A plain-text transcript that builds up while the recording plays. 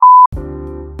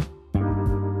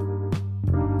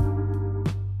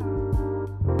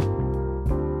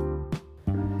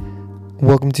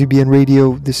Welcome to BN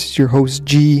Radio. This is your host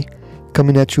G,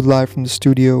 coming at you live from the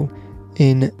studio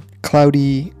in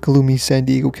cloudy, gloomy San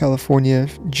Diego, California.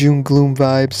 June gloom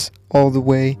vibes all the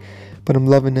way, but I'm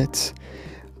loving it.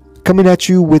 Coming at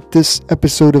you with this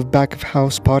episode of Back of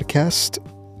House Podcast,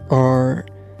 our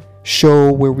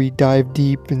show where we dive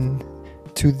deep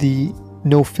into the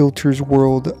no filters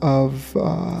world of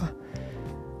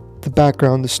the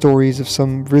background, the stories of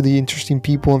some really interesting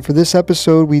people. And for this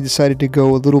episode, we decided to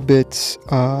go a little bit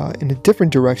in a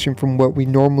different direction from what we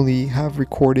normally have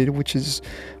recorded, which is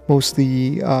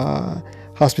mostly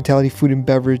hospitality, food and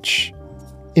beverage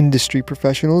industry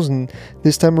professionals. And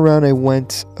this time around, I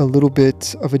went a little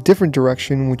bit of a different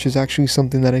direction, which is actually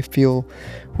something that I feel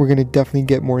we're going to definitely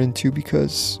get more into,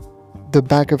 because the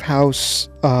back of house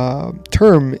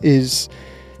term is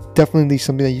definitely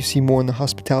something that you see more in the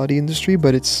hospitality industry,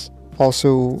 but it's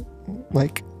also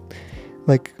like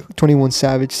 21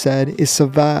 Savage said, it's a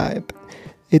vibe.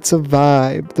 It's a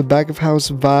vibe. The back of house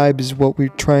vibe is what we're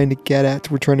trying to get at.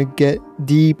 We're trying to get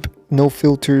deep, no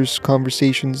filters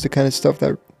conversations, the kind of stuff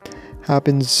that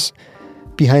happens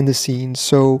behind the scenes.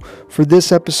 So for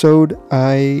this episode,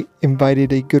 I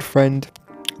invited a good friend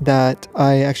that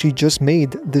I actually just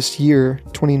made this year,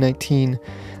 2019.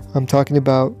 I'm talking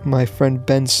about my friend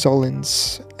Ben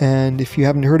Sullins. And if you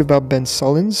haven't heard about Ben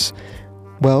Sullins,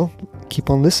 well, keep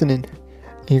on listening.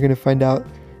 And you're going to find out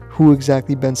who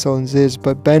exactly Ben Sullins is.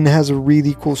 But Ben has a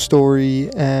really cool story,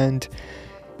 and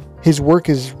his work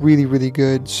is really, really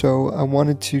good. So I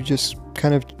wanted to just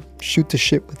kind of shoot the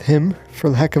shit with him, for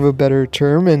lack of a better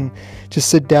term, and just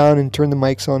sit down and turn the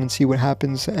mics on and see what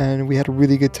happens. And we had a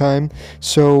really good time.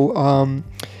 So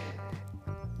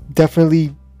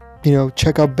definitely,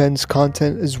 check out Ben's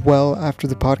content as well after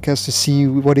the podcast to see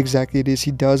what exactly it is he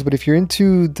does. But if you're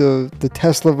into the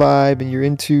Tesla vibe, and you're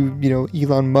into,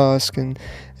 Elon Musk and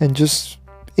just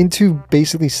into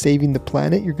basically saving the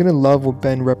planet, you're going to love what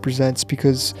Ben represents,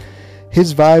 because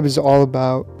his vibe is all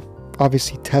about,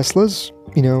 obviously, Teslas.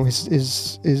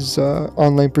 His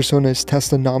online persona is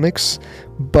Teslanomics,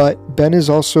 but Ben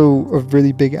is also a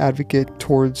really big advocate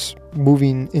towards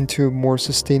moving into a more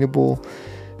sustainable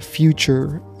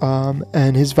future,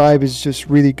 and his vibe is just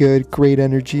really good, great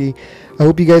energy. I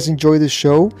hope you guys enjoy this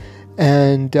show,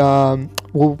 and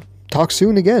we'll talk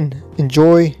soon again.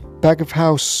 Enjoy Back of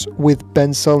House with Ben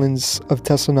Sullins of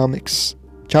Teslanomics.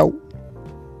 Ciao.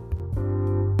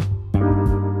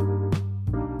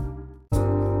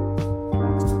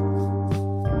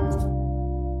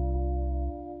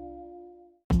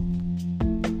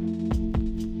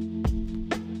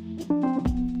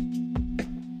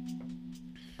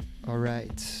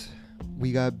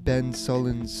 We got Ben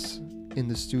Sullins in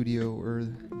the studio, or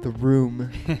the room,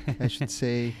 I should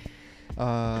say.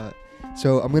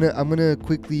 So I'm gonna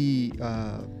quickly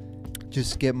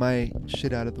just get my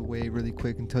shit out of the way really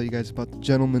quick and tell you guys about the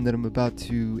gentleman that I'm about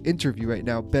to interview right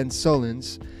now, Ben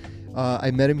Sullins. I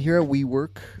met him here at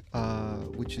WeWork,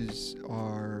 which is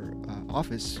our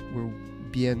office where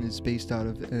BN is based out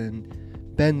of,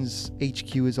 and Ben's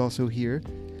HQ is also here.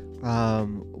 I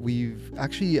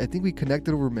think we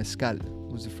connected over mezcal.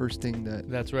 Was the first thing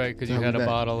That's right, because you had a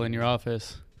bottle in your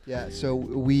office. Yeah, so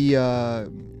we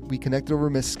connected over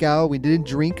mezcal. We didn't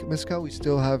drink mezcal. We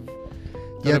still have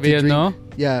yet to drink. No?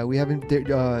 Yeah, we haven't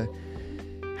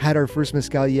had our first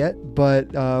mezcal yet,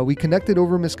 but we connected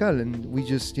over mezcal, and we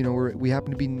just we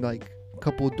happen to be like a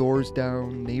couple of doors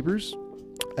down neighbors,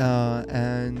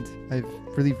 and I've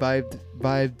really vibed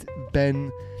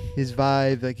Ben. His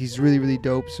vibe, like, he's really, really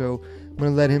dope. So I'm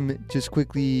gonna let him just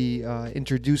quickly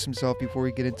introduce himself before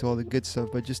we get into all the good stuff.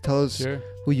 But just tell us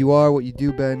who you are, what you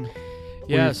do, Ben.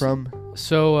 Where you're from.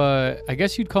 So I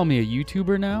guess you'd call me a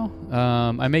YouTuber now.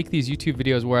 I make these YouTube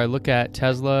videos where I look at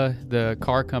Tesla, the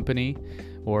car company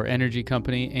or energy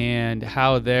company, and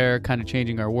how they're kind of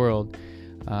changing our world.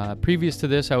 Previous to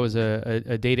this, I was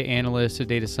a data analyst, a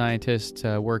data scientist,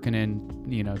 working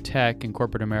in tech and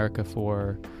corporate America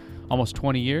for almost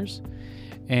 20 years.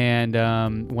 And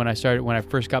when I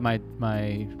first got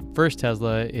my first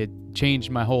Tesla, it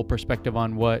changed my whole perspective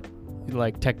on what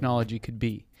technology could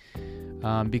be.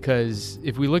 Because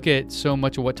if we look at so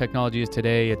much of what technology is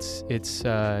today, it's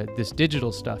this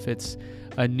digital stuff. It's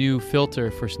a new filter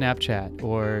for Snapchat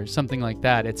or something like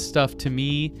that. It's stuff, to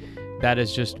me, that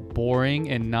is just boring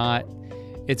and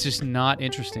it's just not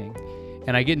interesting.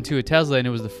 And I get into a Tesla, and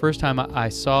it was the first time I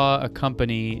saw a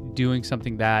company doing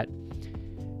something that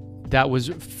was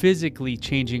physically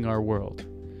changing our world,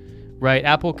 right?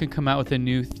 Apple can come out with a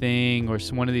new thing, or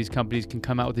one of these companies can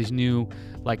come out with these new,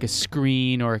 like a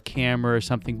screen or a camera or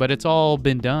something, but it's all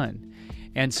been done.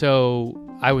 And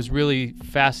so I was really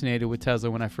fascinated with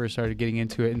Tesla when I first started getting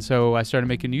into it. And so I started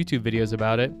making YouTube videos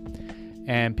about it,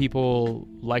 and people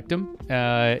liked them.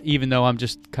 Even though I'm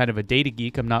just kind of a data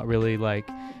geek, I'm not really like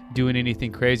doing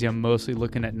anything crazy. I'm mostly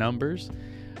looking at numbers.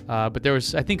 But there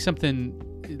was, I think, something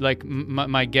like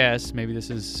my guess, maybe this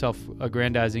is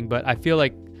self-aggrandizing, but I feel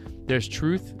like there's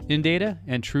truth in data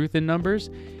and truth in numbers.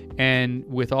 And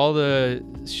with all the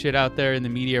shit out there in the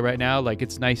media right now, like,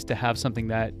 it's nice to have something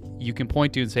that you can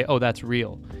point to and say, oh, that's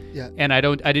real. Yeah. And I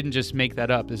didn't just make that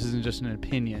up. This isn't just an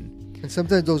opinion. And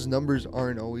sometimes those numbers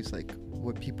aren't always like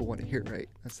what people want to hear, right?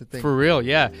 That's the thing. For real,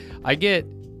 yeah. I get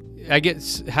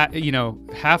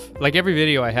half, like every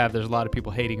video I have, there's a lot of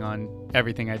people hating on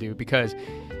everything I do, because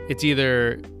it's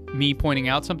either me pointing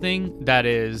out something that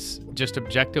is just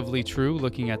objectively true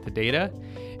looking at the data,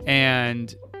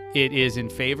 and it is in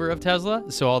favor of Tesla.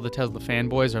 So all the Tesla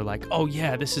fanboys are like, oh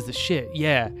yeah, this is the shit.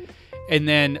 Yeah. And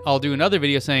then I'll do another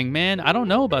video saying, man, I don't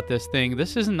know about this thing.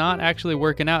 This is not actually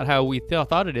working out how we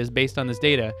thought it is based on this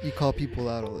data. You call people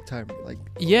out all the time, like,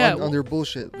 yeah, on their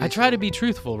bullshit. I try to be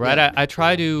truthful, right? Yeah. I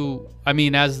try to, I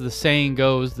mean, as the saying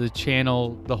goes, the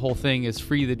channel, the whole thing is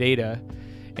free the data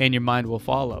and your mind will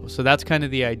follow. So that's kind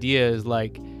of the idea, is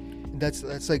like, that's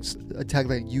like a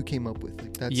tagline you came up with.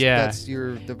 Like, that's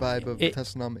the vibe of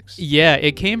Teslanomics. Yeah,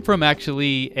 it came from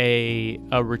actually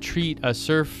a retreat, a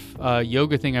surf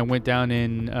yoga thing I went down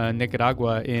in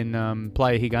Nicaragua, in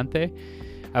Playa Gigante.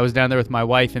 I was down there with my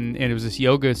wife, and it was this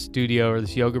yoga studio or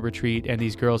this yoga retreat, and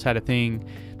these girls had a thing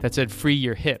that said, free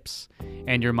your hips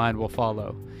and your mind will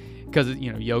follow. Because,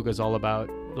 yoga is all about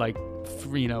like,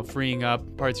 freeing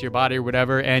up parts of your body or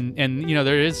whatever. And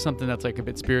there is something that's like a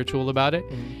bit spiritual about it.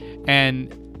 Mm-hmm.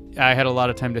 And I had a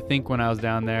lot of time to think when I was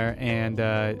down there, and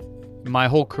my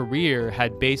whole career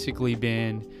had basically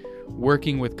been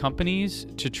working with companies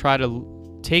to try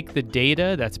to take the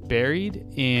data that's buried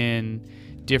in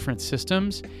different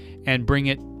systems and bring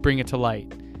it to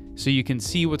light, so you can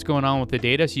see what's going on with the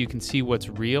data, so you can see what's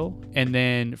real, and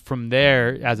then from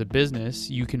there, as a business,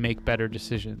 you can make better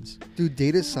decisions. Dude,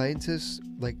 data scientists,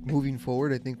 like, moving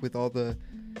forward, I think with all the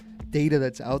data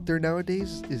that's out there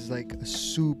nowadays, is like a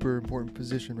super important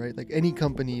position, right? Like, any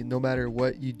company, no matter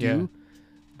what you do,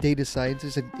 data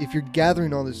scientists, if you're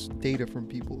gathering all this data from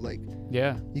people, like,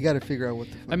 you got to figure out what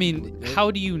the fuck I mean, doing, right?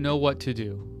 How do you know what to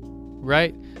do,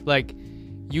 right? Like,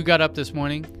 you got up this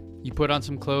morning, you put on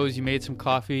some clothes, you made some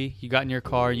coffee, you got in your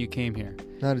car, you came here.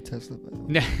 Not a Tesla, by the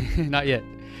way. Not yet.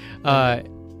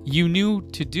 You knew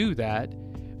to do that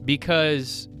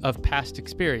because of past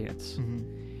experience.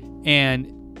 Mm-hmm.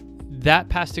 And that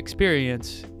past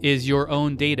experience is your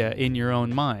own data in your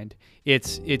own mind.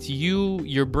 It's you,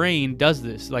 your brain does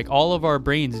this. Like, all of our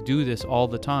brains do this all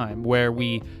the time, where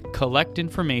we collect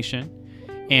information,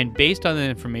 and based on the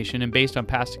information and based on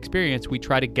past experience, we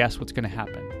try to guess what's going to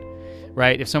happen.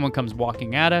 Right? If someone comes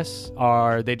walking at us,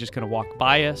 are they just going to walk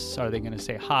by us? Are they going to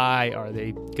say hi? Are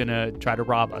they going to try to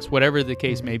rob us? Whatever the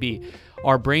case may be,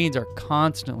 our brains are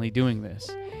constantly doing this.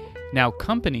 Now,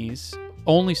 companies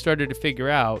only started to figure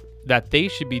out that they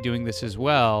should be doing this as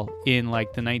well in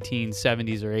like the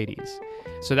 1970s or 80s.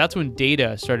 So that's when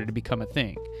data started to become a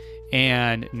thing.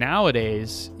 And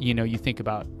nowadays, you think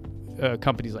about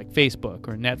companies like Facebook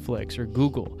or Netflix or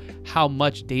Google, how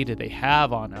much data they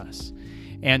have on us.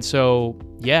 And so,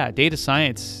 data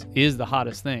science is the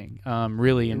hottest thing,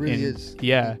 really. It really is.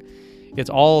 Yeah.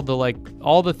 It's all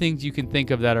the things you can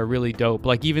think of that are really dope.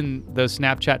 Like, even the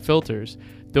Snapchat filters,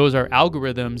 those are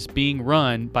algorithms being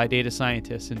run by data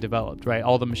scientists and developed, right?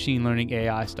 All the machine learning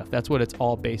AI stuff. That's what it's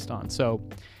all based on. So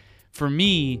for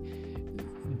me,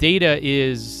 data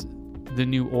is the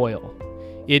new oil.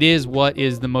 It is what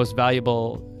is the most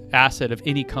valuable asset of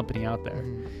any company out there.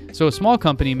 So a small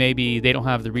company, maybe they don't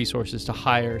have the resources to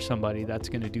hire somebody that's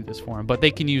going to do this for them, but they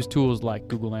can use tools like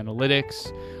Google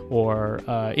Analytics or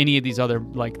any of these other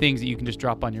like things that you can just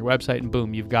drop on your website, and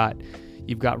boom, you've got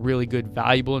really good,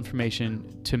 valuable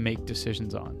information to make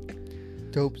decisions on.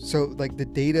 Dope. So, like, the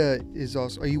data is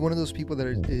also, are you one of those people that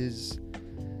is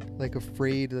like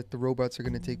afraid that the robots are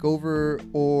going to take over,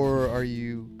 or are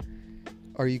you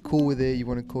cool with it? You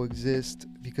want to coexist?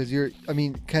 Because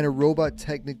can a robot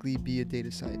technically be a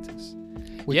data scientist?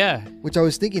 Which I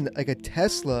was thinking, like, a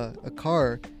Tesla, a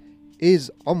car,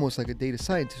 is almost like a data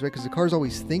scientist, right? Because the car's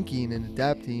always thinking and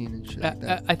adapting and shit like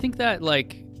that. I think that,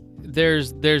 like,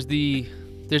 there's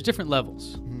different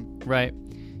levels, right?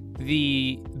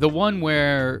 The one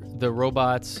where the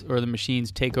robots or the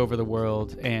machines take over the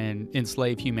world and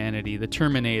enslave humanity, the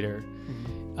Terminator,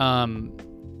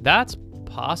 that's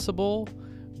possible,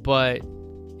 but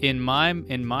in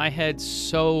my head,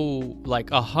 so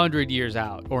like 100 years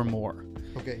out or more.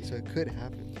 Okay, so it could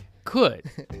happen. Could.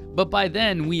 But by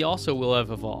then, we also will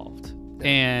have evolved.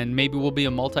 And maybe we'll be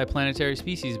a multi-planetary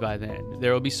species by then.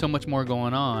 There will be so much more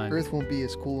going on. Earth won't be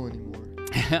as cool anymore.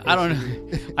 I don't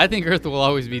know. I think Earth will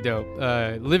always be dope.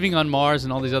 Living on Mars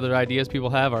and all these other ideas people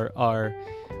have are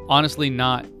honestly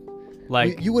not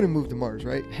like... You wouldn't move to Mars,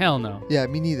 right? Hell no. Yeah,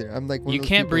 me neither. I'm like one You of those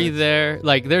can't people breathe there.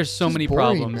 Like, there's so just many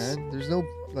boring, problems. Man. There's no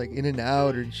like in and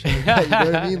out or shit. You know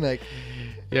what I mean? Like,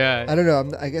 yeah. I don't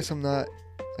know. I guess I'm not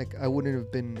like I wouldn't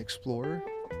have been an explorer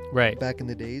Right. back in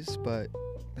the days, but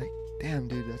like, damn,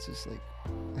 dude, that's just like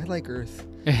I like Earth.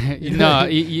 No,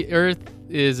 Earth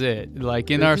is it.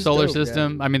 Like in Earth our is solar dope,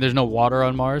 system, yeah. I mean, there's no water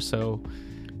on Mars, so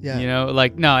Yeah, you know,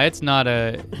 like no, it's not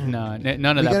a no,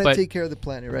 none of we that. gotta But take care of the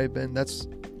planet, right, Ben? That's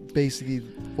basically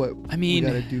what I mean,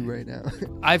 we gotta do right now.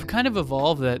 I've kind of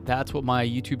evolved that's what my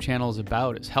YouTube channel is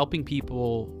about, is helping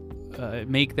people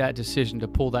make that decision to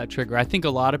pull that trigger. I think a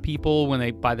lot of people,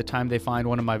 by the time they find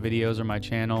one of my videos or my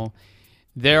channel,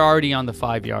 they're already on the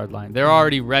 5-yard line. They're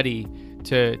already ready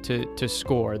to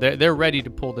score. They're ready to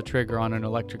pull the trigger on an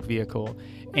electric vehicle.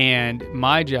 And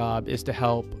my job is to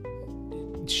help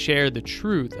share the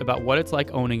truth about what it's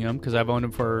like owning them, because I've owned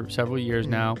them for several years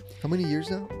now. How many years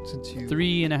now since you?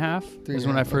 3.5 Three is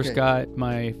and when a I half, first okay. got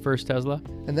my first Tesla.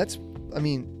 And that's, I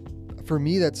mean, for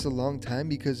me, that's a long time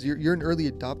because you're an early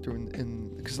adopter,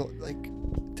 and because like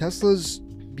Teslas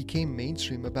became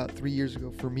mainstream about 3 years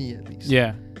ago for me at least.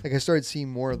 Yeah. Like I started seeing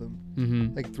more of them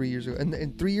Mm-hmm. like 3 years ago.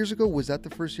 And 3 years ago, was that the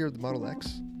first year of the Model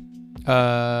X?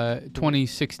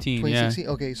 2016. 2016.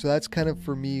 Okay, so that's kind of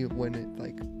for me when it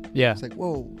like Yeah. it's like,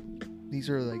 whoa, these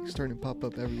are like starting to pop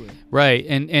up everywhere. Right,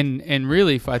 and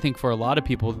really, I think for a lot of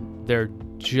people, they're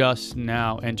just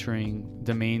now entering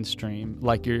the mainstream.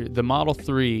 Like the Model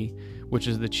 3, which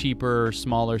is the cheaper,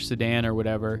 smaller sedan or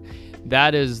whatever,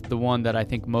 that is the one that I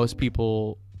think most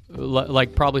people,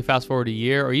 like probably fast forward a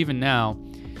year or even now,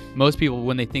 most people,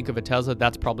 when they think of a Tesla,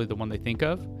 that's probably the one they think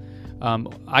of.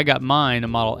 I got mine, a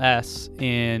Model S,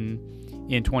 in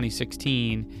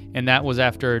 2016, and that was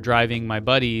after driving my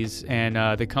buddies and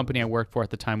the company I worked for at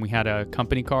the time. We had a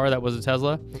company car that was a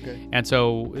Tesla, Okay. and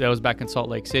so that was back in Salt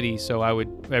Lake City. So I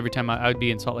would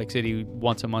be in Salt Lake City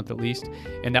once a month at least,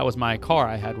 and that was my car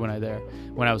I had when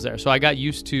I was there. So I got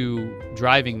used to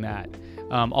driving that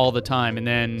all the time, and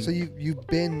then So you've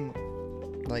been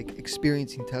like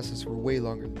experiencing Teslas for way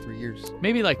longer than 3 years.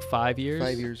 maybe like 5 years.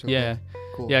 5 years. Okay. Yeah.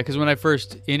 Cool. Yeah, because when I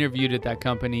first interviewed at that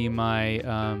company, my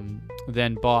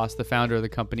then boss, the founder of the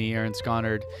company, Aaron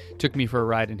Sconard, took me for a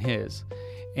ride in his,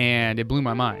 and it blew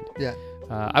my mind. Yeah.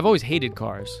 I've always hated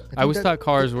cars. I always think thought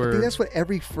cars I were... think that's what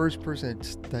every first person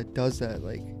that does that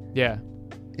like Yeah.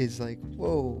 is like,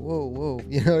 whoa.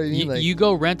 You know what I mean? Like, You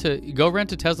go rent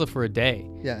a Tesla for a day,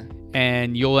 yeah.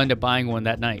 and you'll end up buying one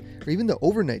that night. Or even the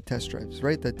overnight test drives,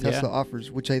 right? That Tesla Yeah.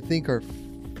 offers, which I think are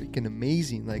freaking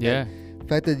amazing. Like, Yeah. the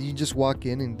fact that you just walk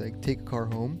in and like take a car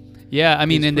home. Yeah, I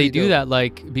mean, It's and they pretty do dope. that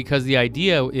like because the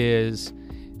idea is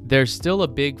there's still a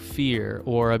big fear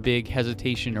or a big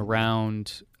hesitation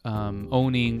around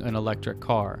owning an electric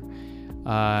car.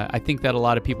 I think that a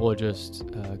lot of people are just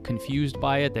confused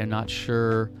by it. They're not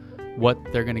sure what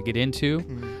they're going to get into.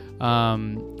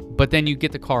 But then you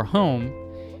get the car home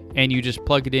and you just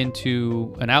plug it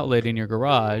into an outlet in your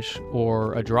garage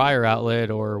or a dryer outlet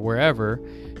or wherever,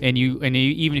 and you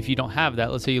even if you don't have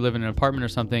that, let's say you live in an apartment or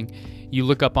something, you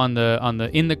look up on the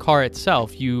in the car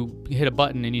itself, you hit a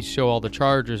button and you show all the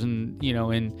chargers, and you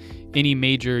know, in any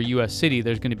major US city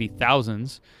there's going to be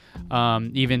thousands.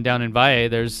 Even down in Valle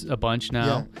there's a bunch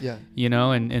now. Yeah. You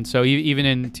know, and so even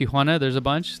in Tijuana there's a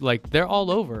bunch. Like, they're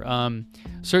all over.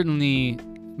 Certainly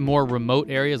more remote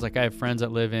areas, like I have friends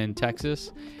that live in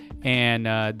Texas, and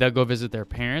they'll go visit their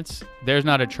parents. There's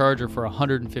not a charger for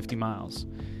 150 miles.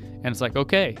 And it's like,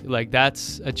 okay, like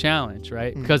that's a challenge,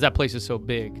 right? Because that place is so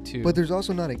big too. But there's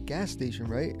also not a gas station,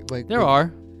 right? Like There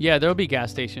are. Yeah, there'll be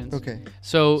gas stations. Okay.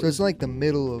 So So it's like the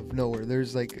middle of nowhere.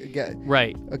 There's like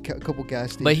right. a couple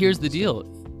gas stations. But here's the and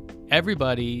deal.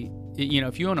 Everybody, you know,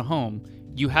 if you own a home,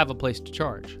 you have a place to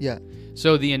charge. Yeah.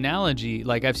 So the analogy,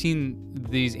 like I've seen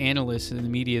these analysts in the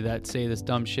media that say this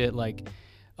dumb shit like,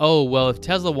 oh, well, if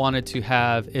Tesla wanted to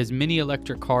have as many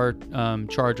electric car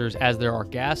chargers as there are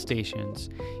gas stations,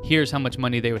 here's how much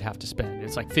money they would have to spend.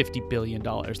 It's like $50 billion.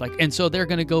 Like, and so they're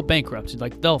going to go bankrupt.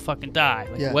 Like, they'll fucking die.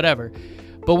 Like, Yeah. whatever.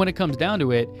 But when it comes down to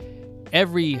it,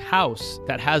 every house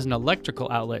that has an electrical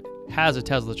outlet has a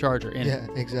Tesla charger in it.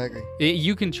 Yeah, exactly.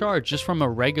 You can charge just from a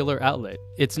regular outlet.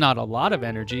 It's not a lot of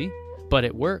energy, but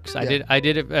it works. Yeah. I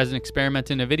did it as an experiment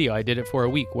in a video. I did it for a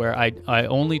week where I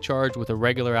only charged with a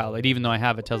regular outlet, even though I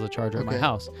have a Tesla charger at my Okay.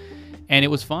 house, and it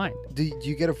was fine. Do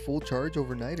you get a full charge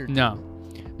overnight or No,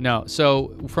 No.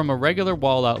 So from a regular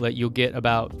wall outlet, you'll get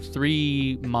about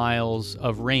 3 miles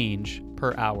of range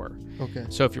per hour. Okay.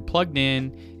 So if you're plugged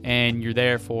in and you're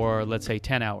there for, let's say,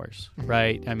 10 hours,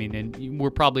 right? I mean, and we're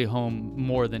probably home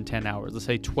more than 10 hours. Let's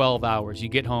say 12 hours. You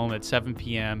get home at 7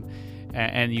 p.m.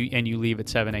 and you leave at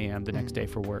 7 a.m. the next day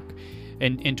for work.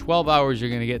 And in 12 hours,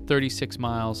 you're going to get 36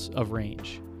 miles of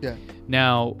range. Yeah.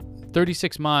 Now,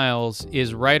 36 miles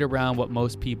is right around what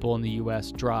most people in the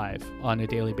U.S. drive on a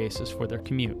daily basis for their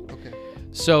commute. Okay.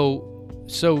 So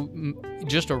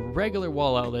just a regular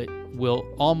wall outlet will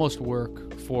almost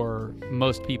work for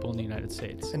most people in the United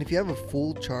States. And if you have a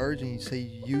full charge and you say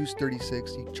you use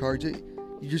 36, you charge it,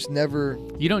 you just never...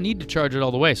 You don't need to charge it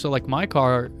all the way. So like my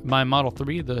car, my Model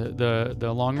 3,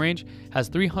 the long range, has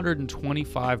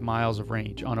 325 miles of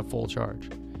range on a full charge.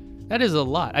 That is a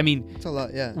lot. I mean, it's a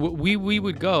lot, yeah. We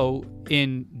would go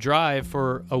in drive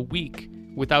for a week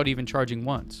without even charging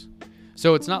once.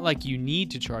 So it's not like you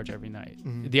need to charge every night.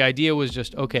 Mm-hmm. The idea was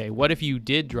just, okay, what if you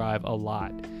did drive a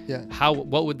lot? Yeah.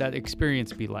 What would that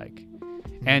experience be like?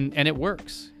 And it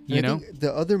works, you know? I think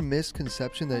the other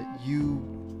misconception that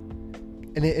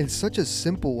it's such a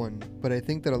simple one, but I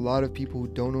think that a lot of people who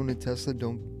don't own a Tesla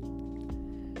don't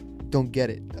get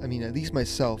it. I mean, at least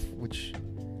myself, which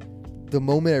the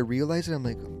moment I realized it, I'm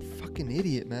like, I'm a fucking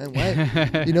idiot, man.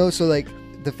 Why? You know, so like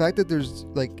the fact that there's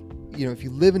like, you know, if you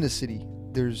live in a city,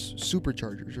 there's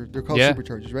superchargers, or they're called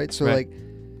superchargers, right? So like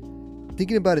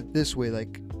thinking about it this way,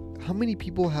 like how many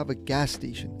people have a gas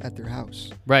station at their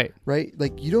house? Right?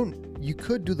 Like you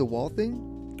could do the wall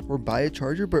thing or buy a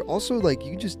charger, but also like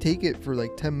you can just take it for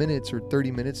like 10 minutes or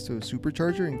 30 minutes to a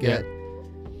supercharger and get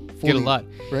a lot,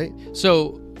 right?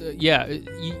 So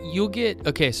you'll get,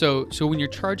 okay, so when you're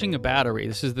charging a battery,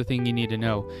 this is the thing you need to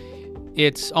know.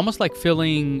 It's almost like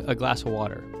filling a glass of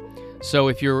water. So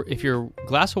if your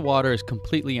glass of water is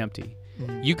completely empty,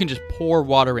 you can just pour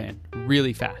water in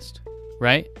really fast,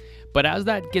 right? But as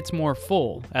that gets more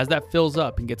full, as that fills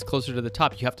up and gets closer to the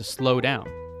top, you have to slow down.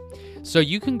 So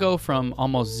you can go from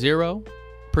almost 0%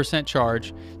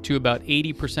 charge to about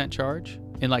 80% charge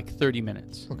in like 30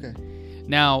 minutes. Okay.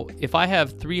 Now, if I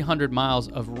have 300 miles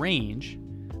of range,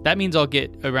 that means I'll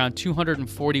get around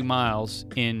 240 miles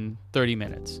in 30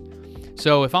 minutes.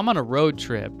 So if I'm on a road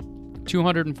trip,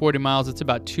 240 miles, it's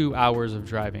about 2 hours of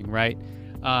driving, right?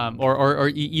 Or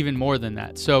even more than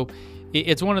that. So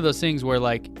it's one of those things where,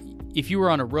 like, if you were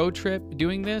on a road trip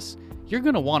doing this, you're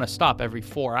going to want to stop every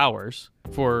 4 hours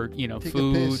for, you know, take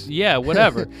food,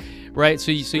 whatever. Right?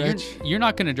 So you're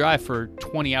not going to drive for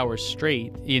 20 hours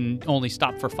straight and only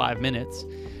stop for 5 minutes.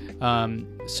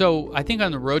 So I think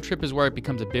on the road trip is where it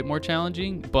becomes a bit more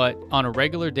challenging, but on a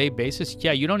regular day basis,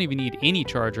 you don't even need any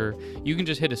charger. You can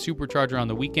just hit a supercharger on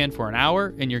the weekend for an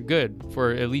hour and you're good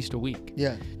for at least a week.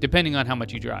 Yeah. Depending on how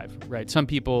much you drive, right? Some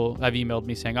people have emailed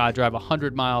me saying, I drive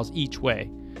 100 miles each way.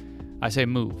 I say,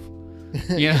 move.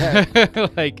 Yeah.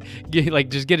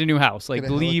 Just get a new house. Like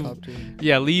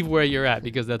leave where you're at,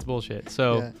 because that's bullshit.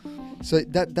 So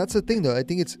that's the thing though. I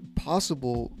think it's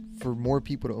possible for more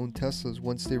people to own Teslas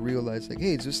once they realize, like,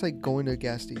 hey, it's just like going to a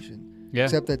gas station. Yeah.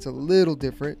 Except that's a little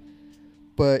different,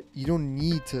 but you don't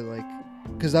need to, like,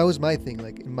 because that was my thing.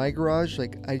 Like in my garage,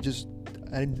 like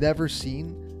I'd never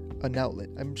seen an outlet.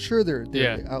 I'm sure there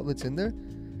are outlets in there,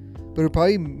 but it'd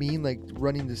probably mean like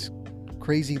running this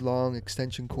crazy long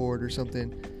extension cord or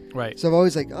something. Right. So I've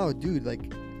always like, oh, dude, like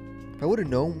if I would have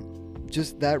known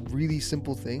just that really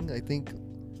simple thing, I think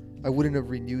I wouldn't have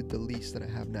renewed the lease that I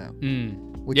have now.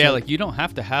 Like you don't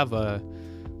have to have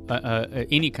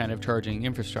any kind of charging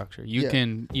infrastructure. You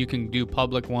can do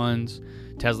public ones.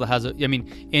 Tesla has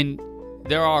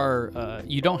there are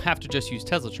you don't have to just use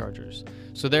Tesla chargers.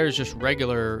 So there's just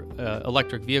regular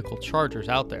electric vehicle chargers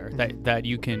out there that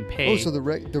you can pay. Oh, so the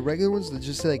regular ones that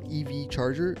just say like EV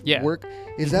charger work.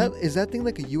 Is that thing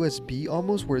like a USB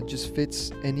almost, where it just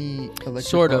fits any electric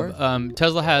sort car? Of.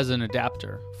 Tesla has an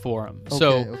adapter for them.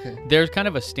 So there's kind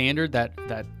of a standard that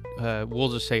we'll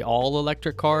just say all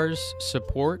electric cars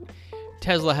support.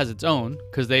 Tesla has its own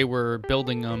because they were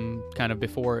building them kind of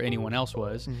before anyone else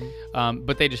was,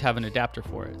 but they just have an adapter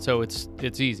for it, so it's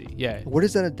easy. Yeah. Where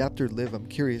does that adapter live? I'm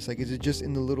curious. Like, is it just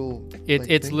in the little?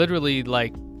 It's thing? Literally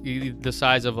like the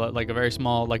size of a very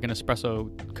small, like an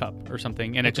espresso cup or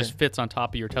something, and it just fits on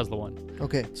top of your Tesla one.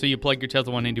 Okay. So you plug your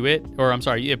Tesla one into it, or I'm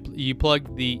sorry, you plug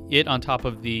it on top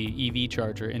of the EV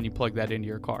charger, and you plug that into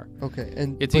your car. Okay.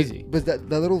 And it's easy. But that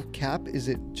little cap, is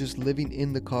it just living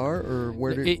in the car, or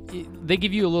where they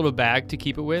give you a little bag to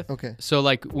keep it with? Okay. So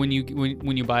like when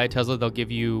you buy a Tesla, they'll give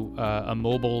you a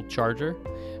mobile charger.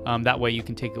 That way you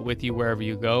can take it with you wherever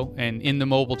you go. And in the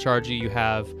mobile charger, you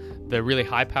have the really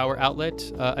high power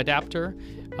outlet adapter,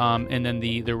 and then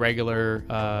the regular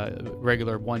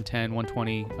 110,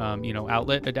 120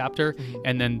 outlet adapter,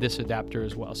 and then this adapter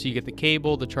as well. So you get the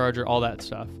cable, the charger, all that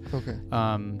stuff. Okay.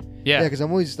 Yeah, because I'm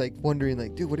always like wondering,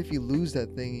 like, dude, what if you lose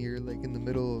that thing and you're like in the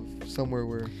middle of somewhere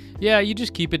where... Yeah, you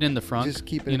just keep it in the front. Just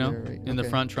keep it in there, right? In the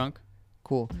front trunk.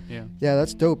 Cool. Yeah. Yeah,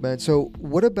 that's dope, man. So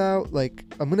what about, like,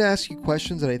 I'm going to ask you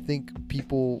questions that I think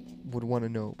people would want to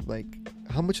know. Like,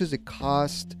 how much does it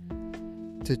cost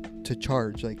to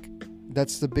charge? Like,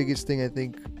 that's the biggest thing I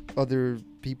think other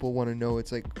people want to know.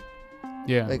 It's like,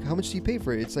 yeah, like, how much do you pay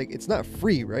for it? It's like, it's not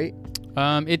free, right?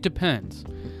 It depends.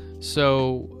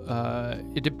 So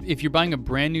if you're buying a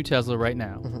brand new Tesla right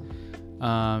now,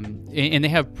 and they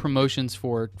have promotions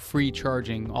for free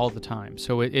charging all the time.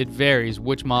 So it varies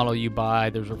which model you buy.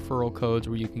 There's referral codes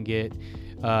where you can get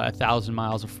 1,000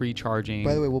 miles of free charging.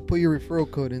 By the way, we'll put your referral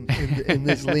code in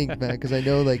this link, man, because I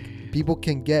know like people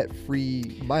can get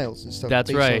free miles and stuff. That's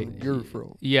based right. on your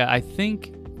referral. Yeah, I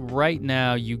think right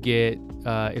now you get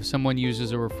if someone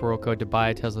uses a referral code to buy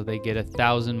a Tesla, they get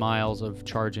 1,000 miles of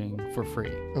charging for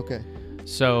free. Okay.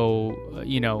 So,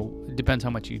 it depends how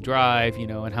much you drive,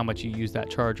 and how much you use that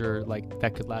charger. Like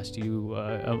that could last you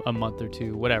a month or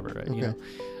two, whatever. Okay.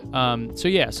 So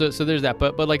there's that.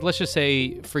 But like, let's just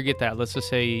say, forget that. Let's just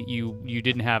say you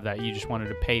didn't have that. You just wanted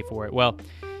to pay for it. Well,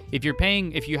 if you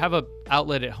have a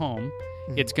outlet at home,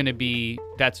 it's going to be,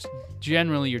 that's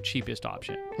generally your cheapest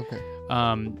option. Okay.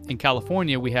 In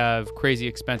California, we have crazy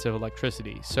expensive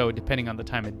electricity. So depending on the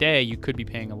time of day, you could be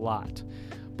paying a lot.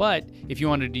 But if you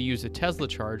wanted to use a Tesla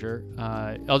charger,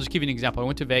 I'll just give you an example. I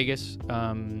went to Vegas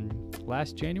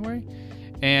last January,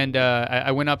 and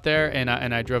I went up there and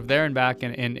I drove there and back,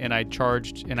 and I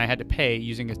charged, and I had to pay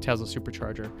using a Tesla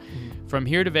supercharger. From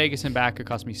here to Vegas and back, it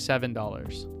cost me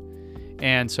 $7.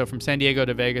 And so from San Diego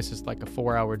to Vegas is like a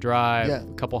 4-hour drive, a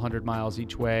couple hundred miles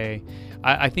each way.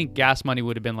 I think gas money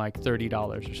would have been like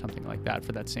 $30 or something like that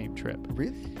for that same trip.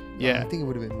 Really? Yeah. I think it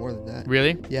would have been more than that.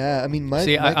 Really? Yeah. I mean, my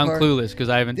I'm car, clueless because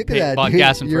I haven't bought dude.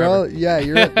 gas in forever.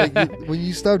 You're at, when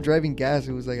you stopped driving gas,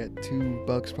 it was like at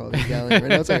 $2 probably a gallon. Right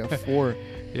now it's like a $4.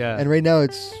 Yeah. And right now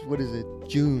it's, what is it,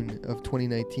 June of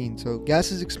 2019. So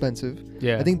gas is expensive.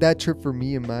 Yeah. I think that trip for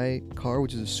me in my car,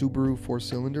 which is a Subaru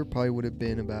 4-cylinder, probably would have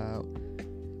been about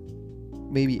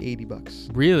maybe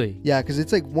 $80. Really? Yeah, because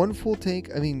it's like one full tank.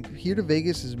 I mean, here to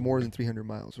Vegas is more than 300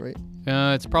 miles, right?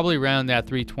 It's probably around that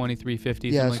 320, 350.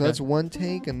 Yeah, so like that's that. one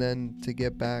tank, and then to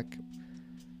get back,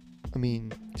 I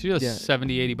mean, so you're yeah.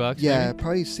 70, 80 bucks. Yeah, maybe?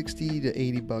 probably 60 to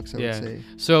 80 bucks, I would say.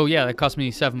 So yeah, that cost me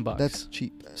 $7. That's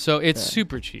cheap. So it's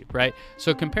super cheap, right?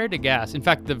 So compared to gas, in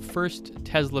fact, the first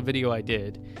Tesla video I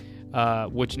did,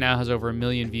 which now has over 1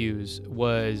 million views,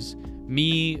 was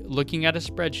me looking at a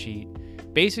spreadsheet,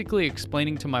 basically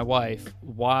explaining to my wife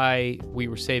why we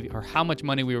were saving, or how much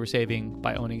money we were saving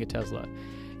by owning a Tesla.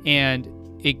 And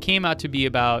it came out to be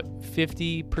about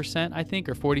 50%, I think,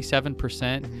 or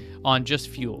 47% on just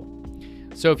fuel.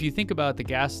 So if you think about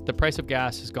the price of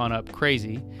gas has gone up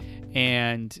crazy,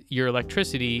 and your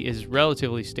electricity is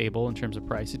relatively stable in terms of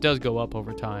price. It does go up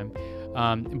over time.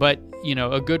 But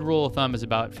a good rule of thumb is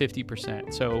about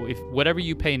 50%. So if whatever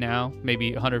you pay now,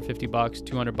 maybe $150,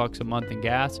 $200 a month in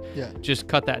gas, just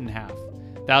cut that in half.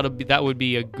 That would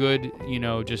be a good,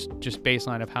 just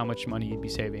baseline of how much money you'd be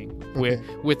saving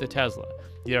with a Tesla.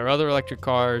 There are other electric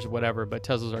cars, whatever, but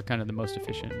Teslas are kind of the most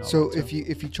efficient. So if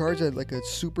you charge at like a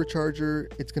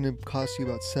supercharger, it's gonna cost you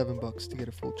about $7 to get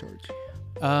a full charge.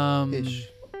 Ish.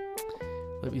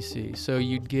 Let me see. So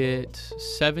you'd get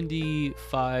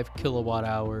 75 kilowatt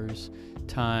hours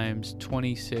times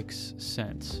 26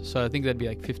 cents. So I think that'd be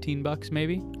like $15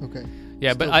 maybe. Okay.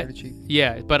 Yeah, Still but pretty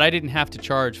cheap. but I didn't have to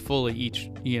charge fully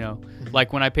each,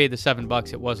 like when I paid the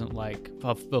 $7, it wasn't like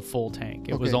the full tank.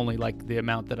 It was only like the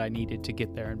amount that I needed to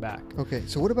get there and back. Okay.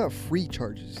 So what about free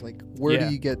charges? Like where do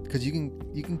you get, because you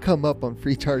can come up on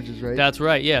free charges, right? That's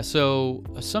right. Yeah. So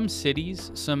some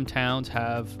cities, some towns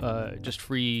have just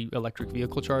free electric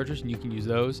vehicle chargers, and you can use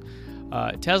those.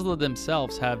 Tesla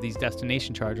themselves have these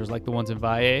destination chargers like the ones in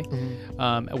Valle,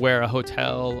 where a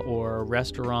hotel or a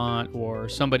restaurant or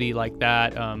somebody like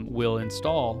that will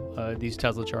install these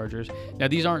Tesla chargers. Now,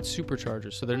 these aren't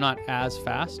superchargers, so they're not as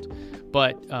fast,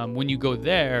 but when you go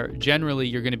there, generally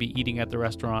you're going to be eating at the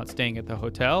restaurant, staying at the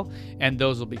hotel, and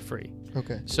those will be free.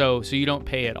 Okay. So you don't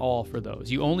pay at all for those.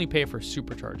 You only pay for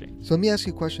supercharging. So let me ask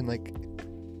you a question. Like,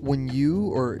 when you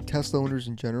or Tesla owners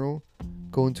in general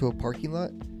go into a parking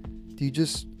lot, do you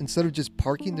just, instead of just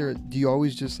parking there, do you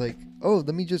always just like, oh,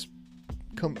 let me just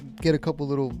come get a couple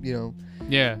little, think of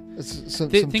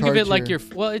it like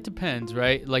it depends,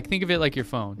 right? Like think of it like your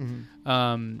phone.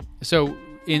 So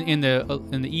in the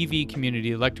EV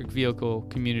community, electric vehicle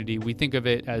community, we think of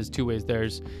it as two ways.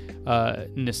 There's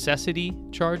necessity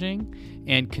charging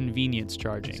and convenience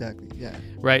charging. Exactly. Yeah.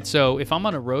 Right. So if I'm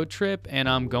on a road trip and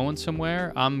I'm going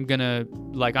somewhere, I'm gonna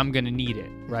need it.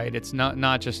 Right. It's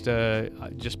not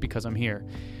just because I'm here.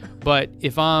 But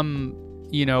if I'm,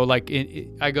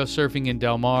 I go surfing in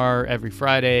Del Mar every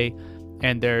Friday,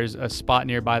 and there's a spot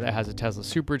nearby that has a Tesla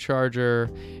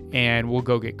supercharger, and we'll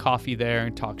go get coffee there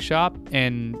and talk shop,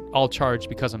 and I'll charge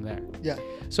because I'm there. Yeah.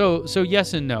 So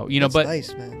yes and no, That's but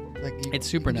nice, man. Like it's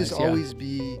super nice. Just always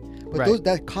be, but Right.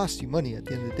 that cost you money at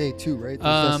the end of the day too, right?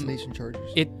 Those destination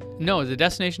chargers. No, the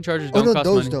destination chargers Oh don't no, cost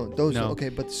those money. don't. Those No. don't. Okay,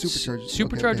 but the superchargers.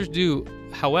 Superchargers do.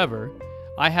 However,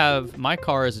 I have my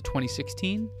car is a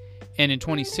 2016, and in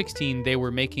 2016 they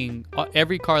were making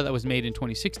every car that was made in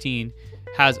 2016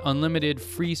 has unlimited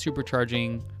free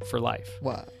supercharging for life.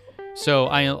 Wow. So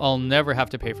I'll never have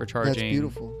to pay for charging. That's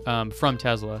beautiful. From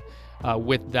Tesla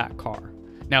with that car.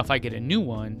 Now, if I get a new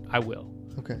one, I will.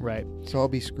 Okay. Right. So I'll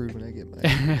be screwed when I get mine.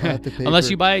 I'll have to pay Unless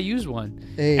for you buy a used one.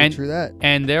 Hey, true that.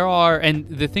 And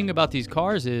the thing about these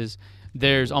cars is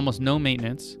there's almost no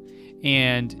maintenance,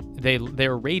 and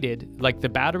they're rated, like the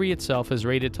battery itself is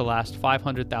rated to last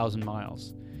 500,000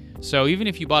 miles. So even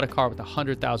if you bought a car with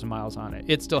 100,000 miles on it,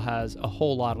 it still has a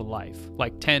whole lot of life,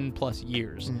 like 10 plus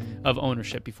years of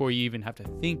ownership before you even have to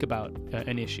think about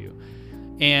an issue.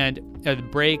 And the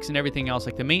brakes and everything else,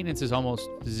 like the maintenance is almost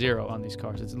zero on these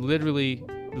cars. It's literally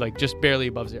like just barely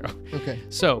above zero. Okay.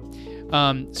 So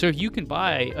if you can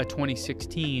buy a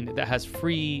 2016 that has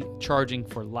free charging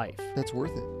for life, That's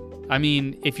worth it. I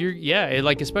mean, if you're,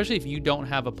 especially if you don't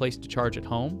have a place to charge at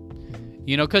home,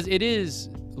 because it is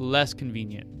less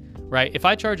convenient, right? If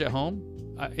I charge at home,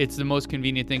 it's the most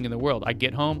convenient thing in the world. I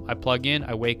get home, I plug in,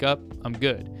 I wake up, I'm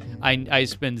good. I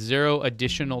spend zero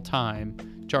additional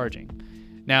time charging.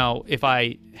 Now, if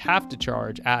I have to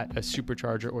charge at a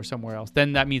supercharger or somewhere else,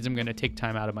 then that means I'm going to take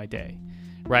time out of my day,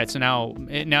 right? So now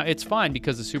it's fine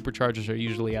because the superchargers are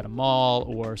usually at a mall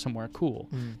or somewhere cool.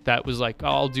 That was like,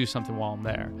 I'll do something while I'm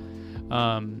there.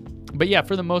 But yeah,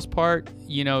 for the most part,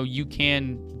 you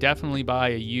can definitely buy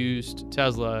a used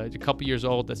Tesla, a couple years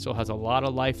old, that still has a lot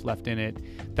of life left in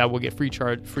it, that will get free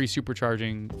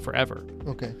supercharging forever.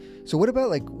 Okay. So what about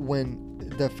like when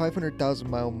the 500,000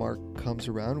 mile mark comes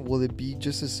around? Will it be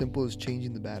just as simple as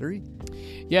changing the battery?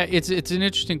 Yeah, it's an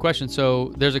interesting question.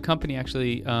 So there's a company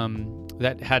actually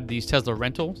that had these Tesla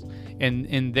rentals,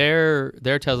 and their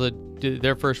Tesla,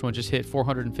 their first one just hit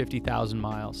 450,000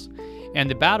 miles. And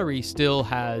the battery still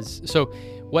has, so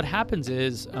what happens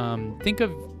is, think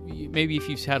of maybe if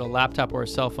you've had a laptop or a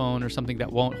cell phone or something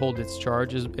that won't hold its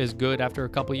charge as good after a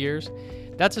couple years,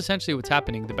 that's essentially what's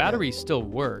happening. The battery still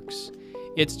works.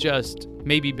 It's just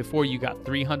maybe before you got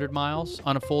 300 miles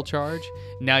on a full charge,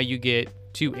 now you get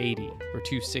 280 or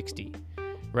 260,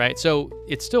 right? So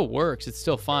it still works. It's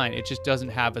still fine. It just doesn't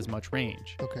have as much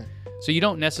range. Okay. So you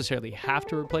don't necessarily have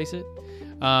to replace it.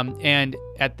 And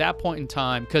at that point in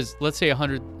time, because let's say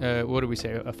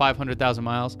 500,000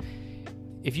 miles.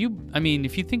 If you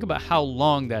think about how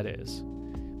long that is,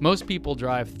 most people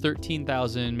drive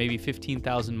 13,000, maybe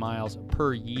 15,000 miles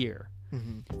per year.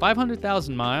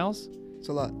 500,000 miles. It's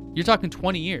a lot. You're talking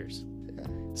 20 years. Yeah.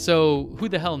 So who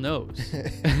the hell knows?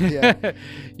 Yeah. At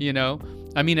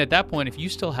that point, if you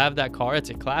still have that car, it's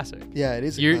a classic. Yeah, it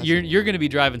is. You're going to be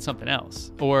driving something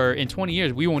else, or in 20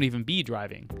 years we won't even be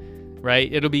driving,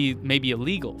 right? It'll be maybe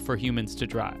illegal for humans to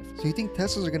drive. So you think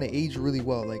Teslas are going to age really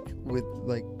well, they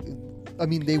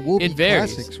will be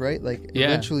classics, right? Like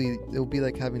eventually it'll be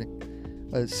like having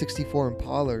a 64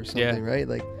 Impala or something, right?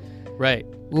 Like, right.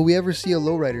 Will we ever see a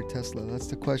lowrider Tesla? That's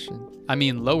the question.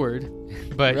 Lowered,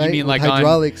 but right? You mean with like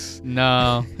hydraulics?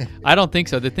 No, I don't think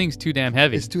so. The thing's too damn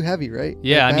heavy. It's too heavy, right?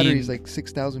 Yeah, the battery's like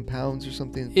 6,000 pounds or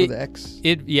something for the X.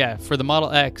 For the Model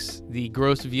X, the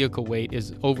gross vehicle weight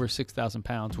is over 6,000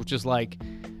 pounds, which is like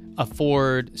a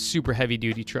Ford super heavy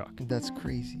duty truck. That's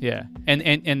crazy. Yeah,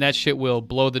 and that shit will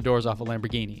blow the doors off a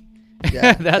Lamborghini.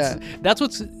 Yeah, that's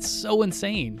what's so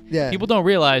insane. Yeah, people don't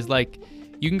realize, like,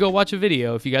 you can go watch a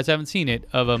video if you guys haven't seen it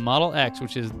of a Model X,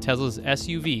 which is Tesla's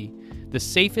SUV, the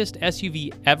safest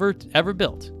SUV ever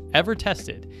built, ever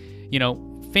tested.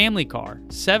 Family car,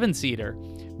 7-seater,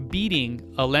 beating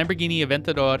a Lamborghini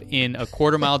Aventador in a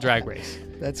quarter-mile drag race.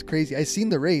 That's crazy. I seen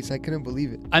the race. I couldn't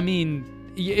believe it.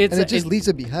 It just leaves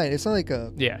it behind. It's not like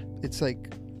a. Yeah. It's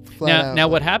like flat out. Now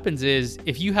what happens is,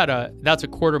 if you had that's a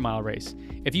quarter-mile race.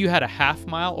 If you had a half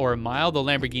mile or a mile, the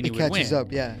Lamborghini would win. It catches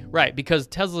up, yeah. Right, because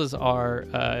Teslas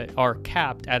are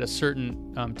capped at a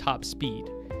certain top speed,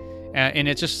 and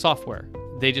it's just software.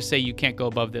 they just say you can't go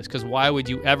above this, because why would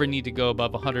you ever need to go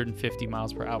above 150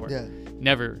 miles per hour? Yeah.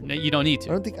 Never. You don't need I to.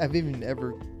 don't think I've even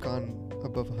ever gone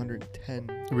above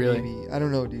 110. Really? Maybe. I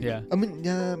don't know, dude. Yeah. I mean,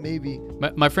 yeah, maybe.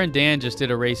 My friend Dan just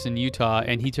did a race in Utah,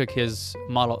 and he took his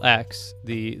Model X,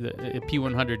 the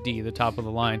P100D, the top of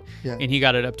the line, Yeah. and he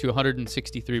got it up to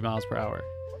 163 miles per hour.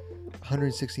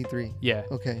 163. Yeah.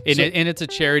 Okay. And, So and it's a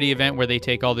charity event where they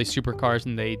take all these supercars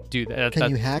and they do that. can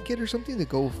you hack it or something to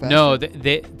go faster? No,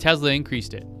 Tesla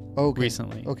increased it Okay.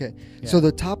 recently. Okay. Yeah. So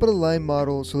the top of the line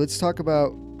model. So let's talk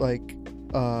about like,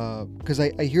 because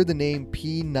I hear the name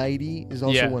P90 is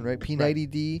also Yeah. one, right?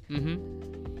 P90D.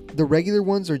 Mm-hmm. The regular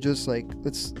ones are just like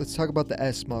let's talk about the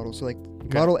S model. So like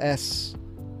Model S.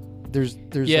 There's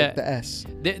Yeah. like the S.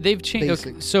 They've changed. Basic.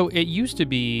 Okay, so it used to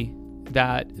be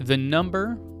that the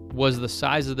number was the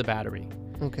size of the battery.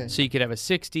 Okay. So you could have a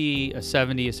 60, a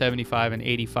 70, a 75, an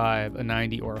 85, a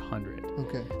 90, or a 100.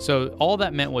 Okay. So all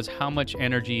that meant was how much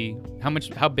energy,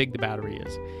 how big the battery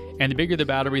is. And the bigger the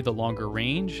battery, the longer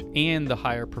range and the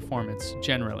higher performance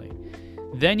generally.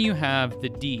 Then you have the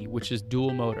D, which is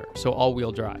dual motor, so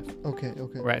all-wheel drive. Okay.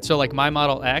 Okay. Right. So like my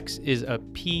Model X is a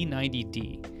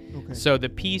P90D. Okay. So the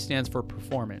P stands for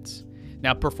performance.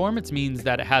 Now, performance means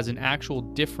that it has an actual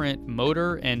different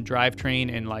motor and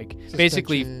drivetrain and like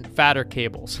basically Suspension. fatter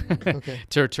cables Okay.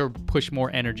 to push more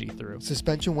energy through.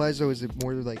 Suspension wise though, is it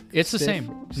more like It's the stiff?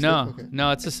 same. Stiff? No, Okay. no,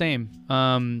 it's the same.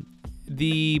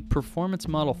 The Performance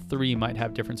Model 3 might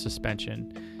have different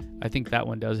suspension. I think that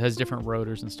one does. It has different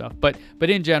rotors and stuff. But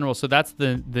in general, so that's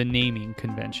the naming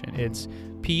convention. It's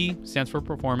P stands for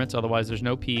performance, otherwise there's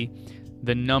no P.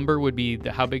 The number would be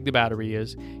how big the battery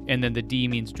is, and then the D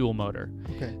means dual motor.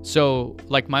 Okay. So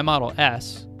like my Model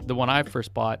S, the one I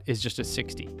first bought, is just a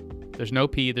 60. There's no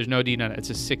P, there's no D, none. It's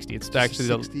a 60. It's actually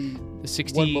 60, the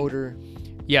 60. one motor.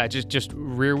 Yeah, just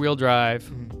rear wheel drive.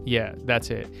 Mhm. Yeah, that's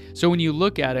it. So when you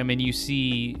look at them and you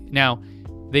see now,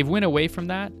 they've went away from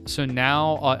that. So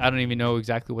now I don't even know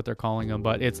exactly what they're calling them,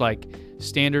 but it's like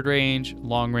standard range,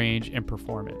 long range, and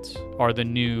performance are the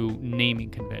new naming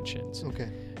conventions. Okay.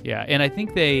 Yeah, and I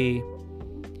think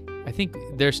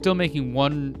they're still making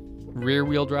one rear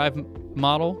wheel drive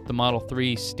model, the Model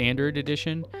 3 Standard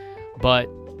Edition, but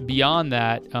beyond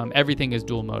that, everything is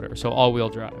dual motor, so all wheel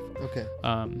drive. Okay.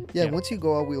 Yeah. Once you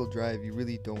go all-wheel drive, you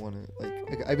really don't want to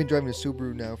like. I've been driving a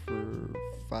Subaru now for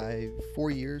 5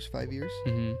 years,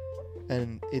 Mhm.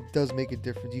 and it does make a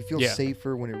difference. You feel Yeah.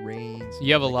 safer when it rains.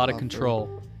 You have a like, lot of off-road. control.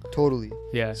 Totally.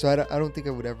 Yeah. So I don't think I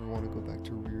would ever want to go back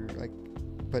to rear, like,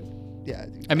 but yeah.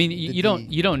 dude, I mean, the you don't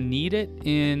D- you don't need it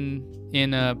in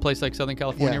a place like Southern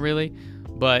California, Yeah. really,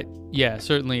 but yeah,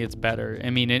 certainly it's better. I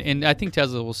mean, and I think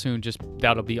Tesla will soon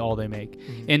that'll be all they make.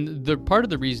 Mhm. And the part of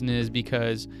the reason is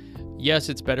because yes,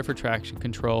 it's better for traction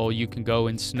control. You can go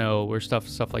in snow or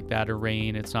stuff like that, or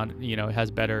rain. It's not, it has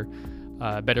better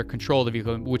control of the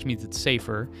vehicle, which means it's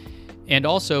safer, and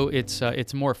also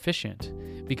it's more efficient.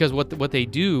 Because what they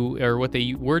do, or what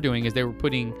they were doing, is they were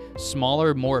putting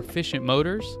smaller, more efficient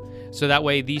motors, so that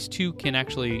way these two can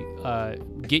actually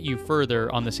get you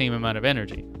further on the same amount of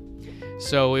energy.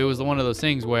 So it was one of those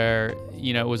things where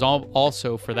it was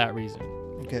also for that reason.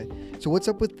 Okay. So what's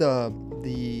up with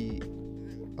the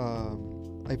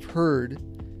I've heard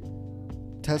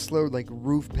Tesla like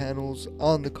roof panels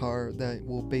on the car that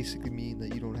will basically mean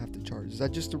that you don't have to charge. Is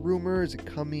that just a rumor? Is it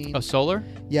coming? A solar?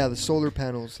 Yeah, the solar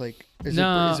panels. Like, is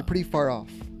it pretty far off,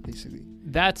 basically?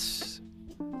 That's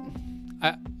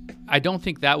I don't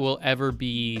think that will ever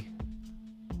be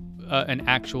an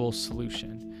actual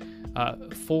solution.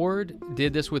 Ford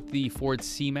did this with the Ford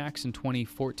C-Max in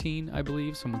 2014, I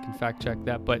believe. Someone can fact check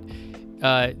that, but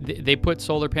they put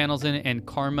solar panels in it, and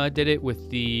Karma did it with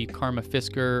the Karma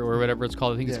Fisker or whatever it's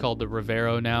called. I think it's called the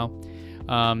Revero now.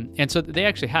 And so they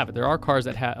actually have it. There are cars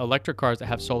that have electric cars that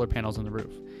have solar panels on the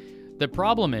roof. The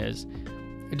problem is,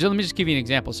 let me just give you an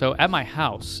example. So at my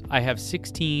house, I have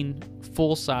 16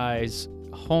 full-size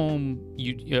home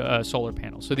solar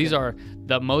panels. So these are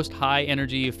the most high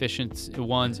energy efficient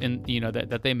ones in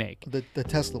that they make. The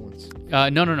Tesla ones.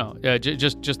 No.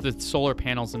 Just the solar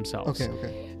panels themselves.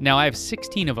 Okay. Now I have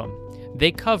 16 of them.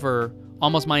 They cover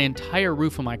almost my entire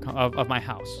roof of my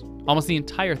house, almost the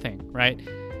entire thing. Right?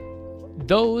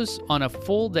 Those on a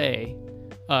full day,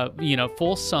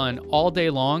 full sun all day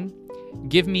long,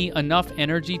 give me enough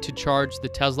energy to charge the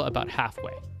Tesla about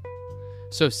halfway.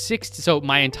 So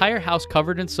my entire house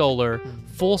covered in solar,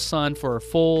 full sun for a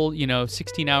full,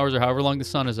 16 hours or however long the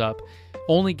sun is up,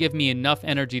 only give me enough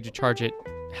energy to charge it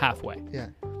halfway. Yeah.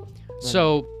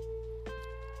 So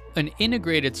an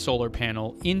integrated solar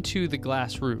panel into the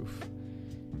glass roof,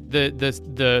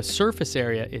 the surface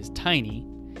area is tiny,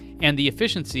 And the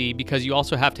efficiency, because you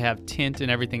also have to have tint and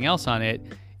everything else on it,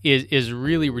 is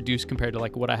really reduced compared to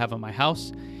like what I have on my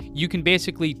house. You can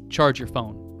basically charge your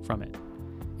phone from it,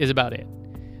 is about it.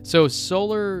 So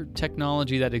solar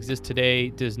technology that exists today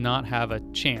does not have a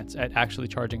chance at actually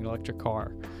charging an electric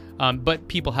car. But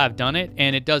people have done it,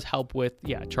 and it does help with,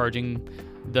 charging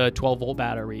the 12-volt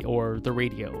battery or the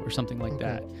radio or something like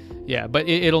that. Yeah, but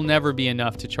it'll never be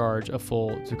enough to charge a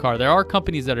full car. There are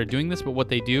companies that are doing this, but what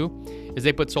they do is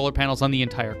they put solar panels on the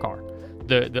entire car.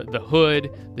 The hood,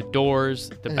 the doors,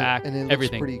 the back, and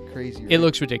everything. Looks pretty crazy. Right? It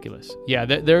looks ridiculous. Yeah,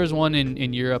 there's one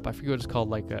in Europe. I forget what it's called.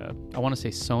 Like I want to say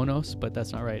Sonos, but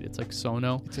that's not right. It's like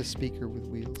Sono. It's a speaker with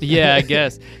wheels. Yeah, I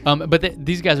guess. But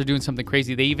these guys are doing something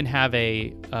crazy. They even have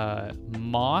a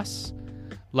moss,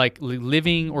 like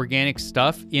living organic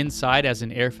stuff inside as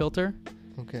an air filter.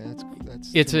 Okay,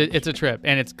 that's. It's a trip,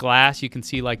 and it's glass. You can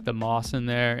see like the moss in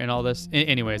there and all this.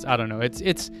 Anyways, I don't know.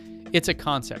 It's a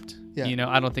concept. Yeah. You know,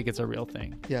 I don't think it's a real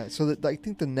thing. Yeah. So I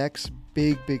think the next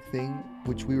big thing,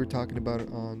 which we were talking about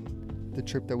on the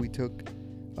trip that we took,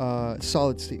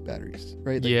 solid state batteries,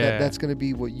 right? Like that's going to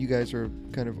be what you guys are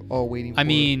kind of all waiting for. I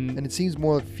mean, and it seems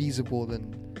more feasible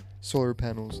than solar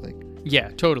panels. Like. Yeah,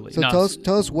 totally. So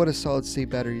tell us what a solid state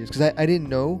battery is, because I didn't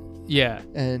know. Yeah.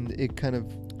 And it kind of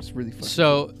was really fun.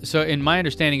 So in my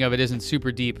understanding of it isn't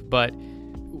super deep, but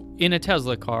in a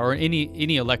Tesla car or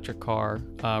any electric car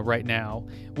right now,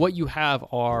 what you have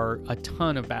are a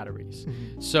ton of batteries.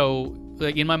 Mm-hmm. So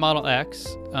like in my Model X,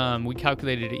 we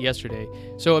calculated it yesterday.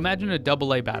 So imagine a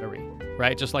AA battery,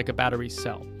 right? Just like a battery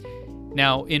cell.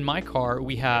 Now in my car,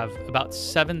 we have about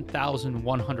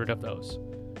 7,100 of those,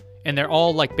 and they're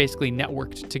all like basically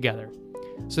networked together.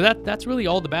 So that's really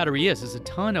all the battery is a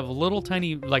ton of little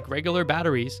tiny like regular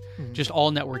batteries, just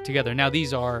all networked together. Now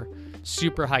these are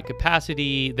super high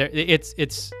capacity.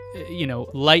 It's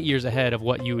light years ahead of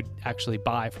what you would actually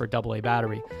buy for a AA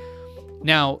battery.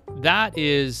 Now that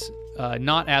is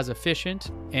not as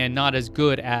efficient and not as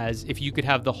good as if you could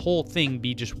have the whole thing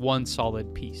be just one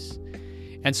solid piece.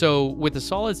 And so with a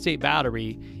solid state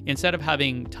battery, instead of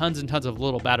having tons and tons of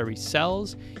little battery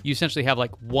cells, you essentially have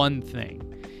like one thing.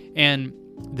 And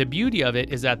the beauty of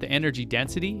it is that the energy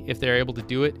density, if they're able to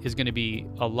do it, is going to be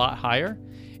a lot higher,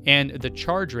 and the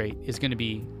charge rate is going to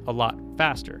be a lot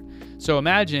faster. So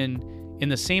imagine in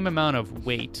the same amount of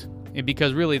weight, and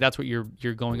because really that's what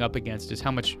you're going up against, is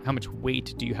how much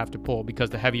weight do you have to pull,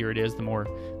 because the heavier it is, the more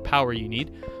power you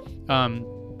need.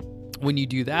 When you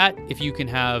do that, if you can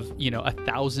have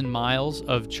 1,000 miles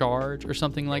of charge or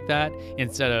something like that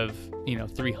instead of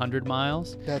 300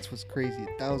 miles. That's what's crazy,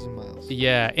 1,000 miles.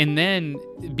 Yeah, and then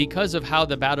because of how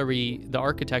the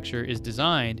architecture is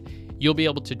designed, you'll be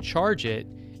able to charge it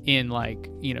in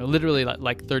literally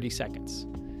like 30 seconds.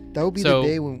 That would be the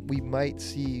day when we might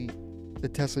see the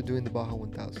Tesla doing the Baja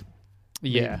 1000.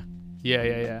 Yeah. Maybe.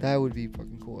 Yeah. That would be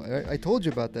fucking cool. I told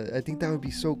you about that. I think that would be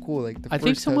so cool. Like I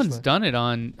think someone's done it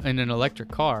in an electric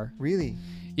car. Really?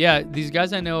 Yeah, these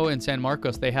guys I know in San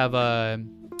Marcos, they have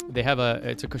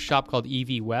it's a shop called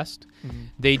EV West. Mm-hmm.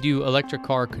 They do electric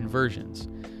car conversions.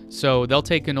 So they'll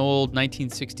take an old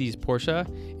 1960s Porsche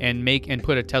and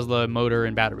put a Tesla motor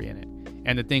and battery in it,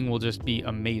 and the thing will just be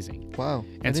amazing. Wow.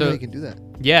 And I didn't know you can do that.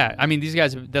 Yeah, I mean these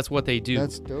guys, that's what they do.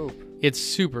 That's dope. It's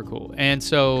super cool. And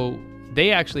so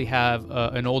they actually have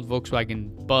an old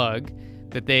Volkswagen Bug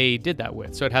that they did that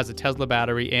with. So it has a Tesla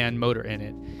battery and motor in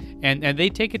it. And they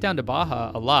take it down to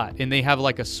Baja a lot. And they have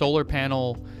like a solar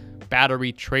panel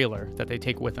battery trailer that they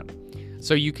take with them.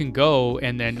 So you can go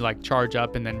and then like charge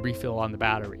up and then refill on the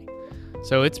battery.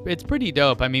 So it's pretty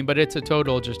dope. I mean, but it's a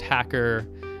total just hacker,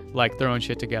 like throwing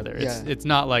shit together. It's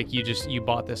not like you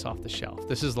bought this off the shelf.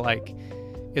 This is like,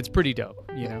 it's pretty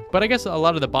dope, you know. But I guess a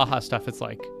lot of the Baja stuff, it's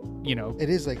like, it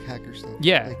is like hacker stuff.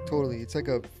 Yeah. Like totally. It's like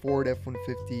a Ford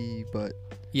F-150, but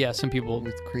yeah, some people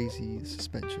with crazy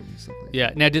suspension and stuff like that.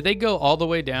 Yeah. Now, did they go all the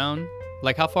way down?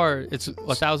 Like how far? It's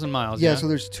 1,000 miles. Yeah. So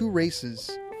there's 2 races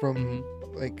from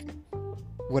like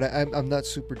what I'm not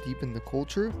super deep in the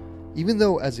culture, even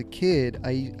though as a kid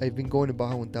I've been going to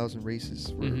Baja 1000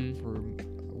 races for a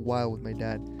while with my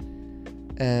dad,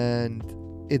 and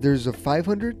there's a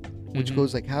 500 which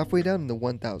goes like halfway down, and the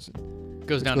 1000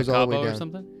 goes down to Cabo or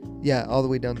something. Yeah, all the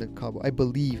way down to Cabo, I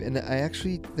believe. And I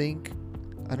actually think,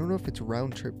 I don't know if it's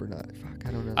round trip or not. Fuck,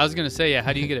 I don't know. I was gonna say, yeah.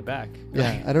 How do you get it back?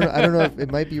 Yeah, I don't know if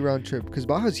it might be round trip, because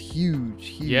Baja's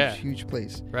huge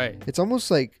place. Right. It's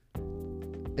almost like,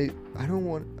 I don't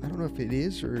know if it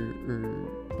is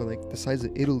but like the size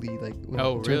of Italy, like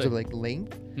in terms of like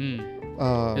length.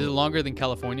 Is it longer than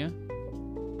California?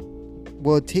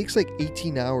 Well, it takes like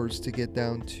 18 hours to get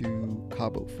down to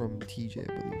Cabo from TJ,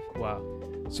 I believe. Wow.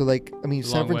 So like, I mean, It's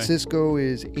a San long way. Francisco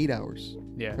is 8 hours,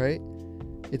 Yeah. right?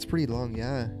 It's pretty long,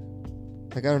 yeah.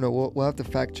 Like, I don't know. We'll have to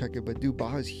fact check it, but dude,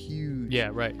 Baja's huge. Yeah.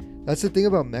 Right. That's the thing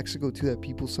about Mexico too, that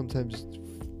people sometimes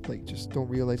like just don't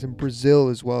realize. And Brazil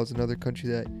as well is another country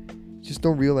that just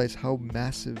don't realize how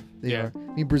massive they Yeah. are.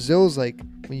 I mean, Brazil is like,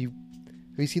 have you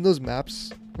seen those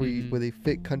maps where Mhm. where they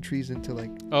fit countries into like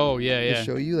Oh yeah. to Yeah.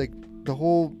 show you like the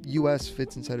whole U.S.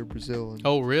 fits inside of Brazil. And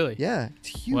Oh really? yeah, it's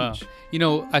huge. Wow. You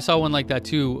know, I saw one like that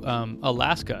too.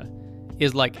 Alaska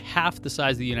is like half the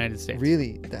size of the United States.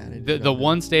 Really, that The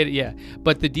one state, yeah.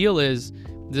 But the deal is,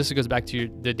 this goes back to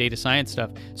the data science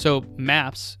stuff. So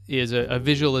maps is a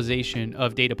visualization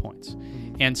of data points.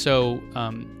 And so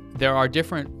there are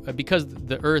different, because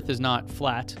the Earth is not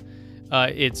flat,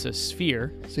 it's a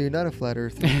sphere. So you're not a flat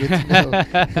earther. Good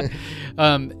to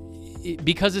know.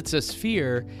 Because it's a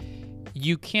sphere,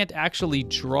 you can't actually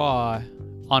draw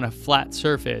on a flat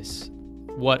surface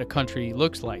what a country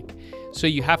looks like. So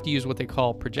you have to use what they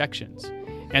call projections.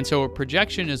 And so a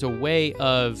projection is a way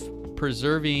of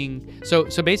preserving. So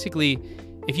basically,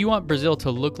 if you want Brazil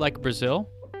to look like Brazil,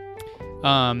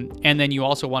 and then you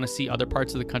also want to see other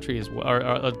parts of the country as well, or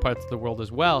other parts of the world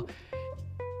as well,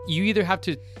 you either have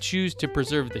to choose to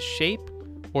preserve the shape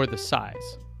or the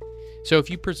size. So if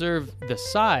you preserve the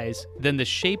size, then the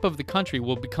shape of the country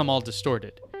will become all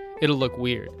distorted. It'll look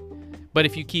weird. But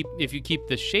if you keep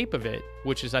the shape of it,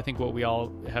 which is I think what we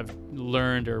all have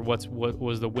learned, or what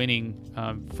was the winning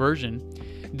version,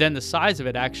 then the size of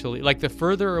it actually, like the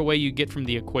further away you get from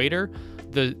the equator,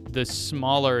 the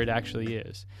smaller it actually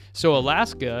is. So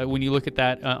Alaska, when you look at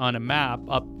that on a map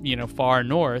up, far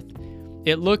north,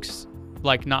 it looks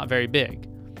like not very big.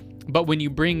 But when you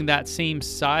bring that same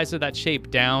size of that shape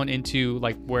down into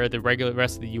like where the regular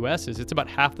rest of the U.S. is, it's about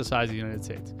half the size of the United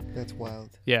States. That's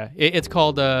wild. Yeah, it's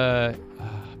called I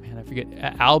forget,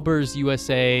 Albers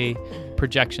USA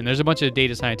projection. There's a bunch of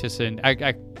data scientists and I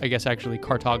guess actually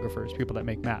cartographers, people that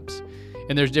make maps,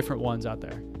 and there's different ones out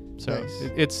there. So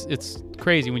Nice. it's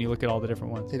crazy when you look at all the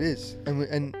different ones. It is,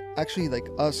 and actually, like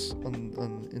us in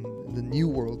the new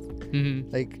world,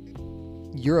 Mm-hmm. like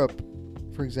Europe,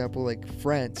 for example, like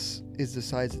France is the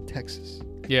size of Texas.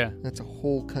 Yeah, That's a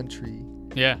whole country.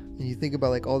 yeah, And you think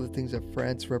about like all the things that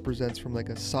France represents from like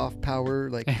a soft power,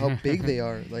 like how big they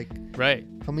are, like right.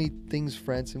 how many things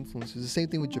France influences. The same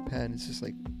thing with Japan. It's just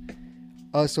like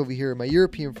us over here. My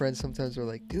European friends sometimes are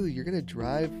like, dude, you're gonna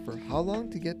drive for how long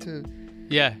to get to,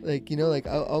 Yeah. like, like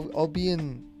I'll be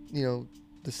in,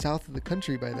 the south of the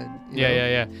country by then. you know?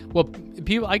 Yeah. Well,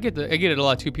 people, I get it a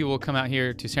lot too. People will come out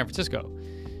here to San Francisco,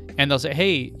 and they'll say,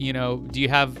 "Hey,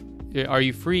 are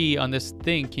you free on this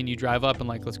thing? Can you drive up and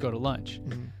like let's go to lunch?"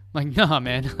 Mhm. Like, nah,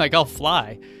 man. Like, I'll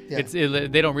fly. Yeah.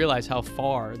 They don't realize how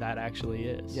far that actually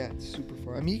is. Yeah, it's super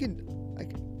far. I mean,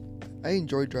 I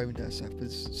enjoy driving to SF, but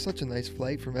it's such a nice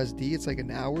flight from SD. It's like an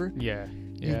hour. Yeah.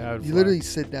 You, I would you fly. literally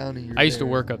sit down and you're I used to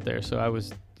there. work up there, so I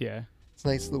was. Yeah. It's a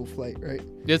nice little flight, right?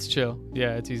 It's chill.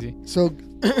 Yeah, it's easy. So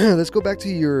let's go back to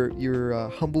your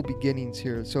humble beginnings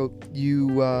here. So you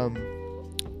went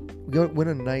on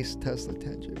a nice Tesla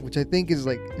tangent, which I think is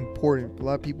like important. A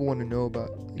lot of people want to know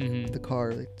about Mhm. the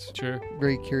car. Like, it's Sure.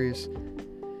 very curious.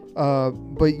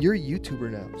 But you're a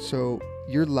YouTuber now, so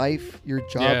your life, your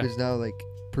job Yeah. is now like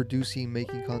producing,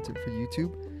 making content for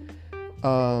YouTube.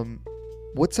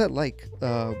 What's that like?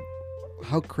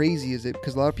 How crazy is it?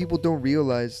 Because a lot of people don't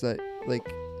realize that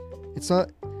like it's not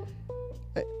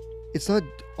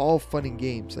all fun and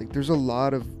games. Like there's a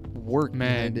lot of work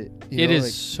Man, behind it. It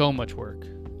is so much work.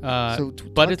 So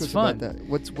but talk to it's us about fun.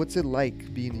 that. What's it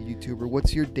like being a YouTuber?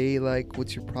 What's your day like?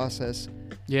 What's your process?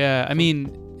 Yeah, I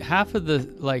mean, half of the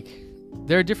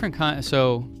there are different kinds.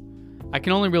 So I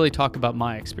can only really talk about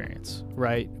my experience,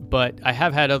 right? But I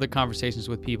have had other conversations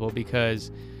with people,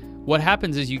 because what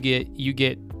happens is you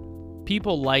get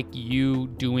people like you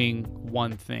doing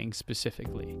one thing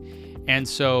specifically, and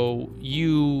so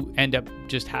you end up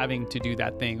just having to do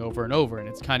that thing over and over, and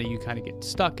it's you kind of get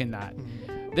stuck in that.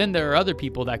 Then there are other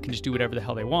people that can just do whatever the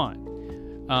hell they want.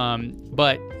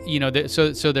 But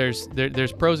so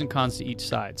there's pros and cons to each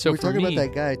side. So we're for talking me, about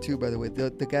that guy too, by the way.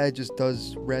 The guy just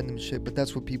does random shit, but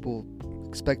that's what people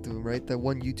expect of him, right? That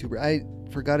one YouTuber. I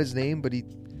forgot his name, but he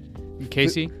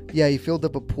Casey. he filled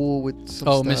up a pool with some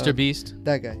Oh, stuff. Mr. Beast.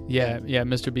 That guy. Yeah,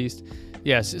 Mr. Beast.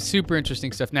 Yes, super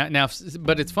interesting stuff. Now,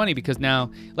 but it's funny because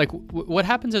now, like, what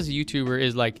happens as a YouTuber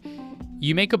is like,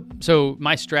 you make so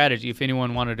my strategy, if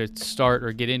anyone wanted to start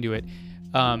or get into it,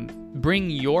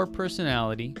 bring your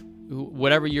personality,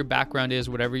 whatever your background is,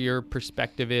 whatever your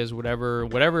perspective is,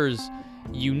 whatever's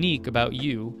unique about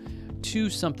you, to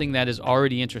something that is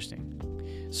already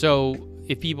interesting. So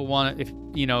if people want to, if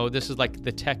you know, this is like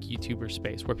the tech YouTuber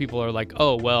space where people are like,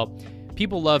 oh, well,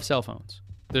 people love cell phones.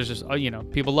 There's just,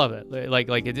 people love it. Like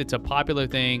it's a popular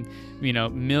thing.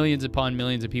 Millions upon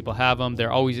millions of people have them.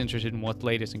 They're always interested in what's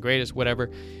latest and greatest, whatever.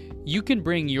 You can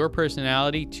bring your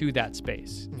personality to that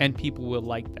space and people will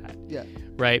like that. Yeah.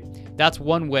 Right? That's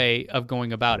one way of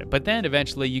going about it. But then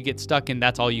eventually you get stuck in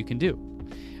that's all you can do.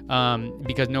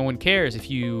 Because no one cares if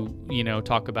you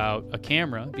talk about a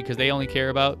camera because they only care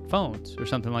about phones or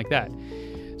something like that.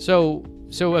 So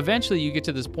eventually you get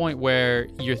to this point where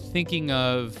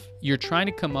you're trying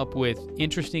to come up with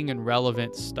interesting and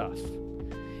relevant stuff.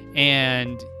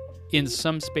 And in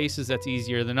some spaces that's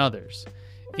easier than others.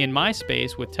 In my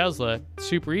space with Tesla,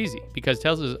 super easy because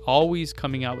Tesla's always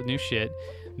coming out with new shit.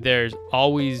 There's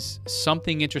always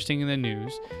something interesting in the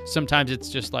news. Sometimes it's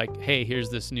just like, hey, here's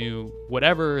this new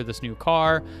whatever, this new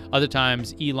car. Other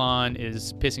times Elon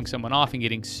is pissing someone off and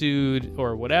getting sued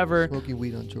or whatever. Smoking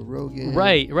weed on Joe Rogan.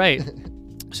 Right.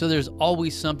 So there's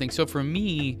always something. So for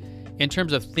me, in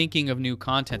terms of thinking of new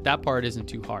content, that part isn't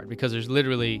too hard because there's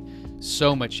literally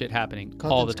so much shit happening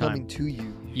all the time. Coming to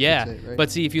you. Yeah. Say, right? But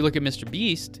see, if you look at Mr.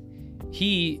 Beast,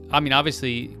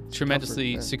 obviously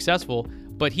tremendously successful,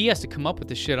 but he has to come up with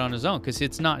the shit on his own because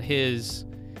it's not his,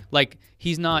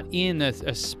 he's not in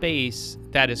a space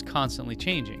that is constantly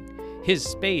changing. His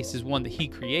space is one that he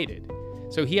created.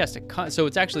 So he has to, so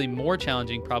it's actually more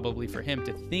challenging probably for him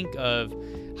to think of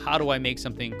how do I make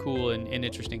something cool and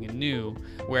interesting and new.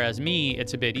 Whereas me,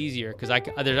 it's a bit easier because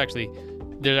there's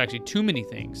actually too many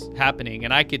things happening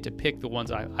and I get to pick the ones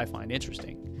I find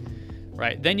interesting.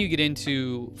 Right. Then you get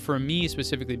into, for me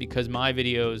specifically, because my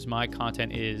videos, my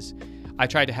content is, I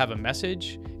try to have a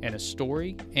message and a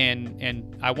story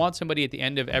and I want somebody at the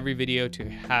end of every video to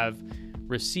have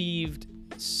received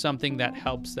something that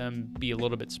helps them be a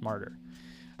little bit smarter.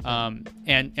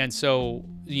 And so,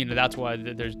 that's why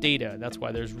there's data. That's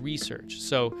why there's research.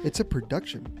 So it's a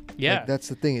production. Yeah. That's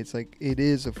the thing. It's like, it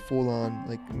is a full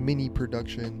on mini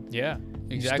production. Yeah,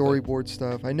 exactly. Storyboard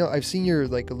stuff. I know I've seen a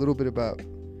little bit about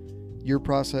your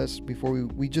process before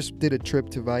we just did a trip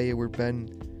to Valle where Ben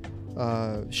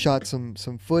shot some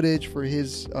footage for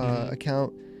his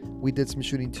account. We did some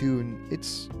shooting too, and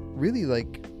it's really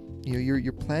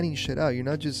you're planning shit out. You're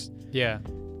not just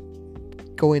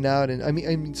going out and I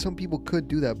mean some people could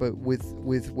do that, but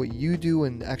with what you do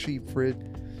and actually for it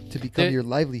to become your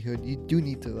livelihood, you do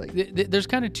need to there's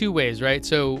kind of two ways, right?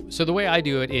 So the way I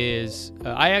do it is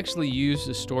I actually use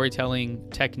a storytelling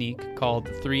technique called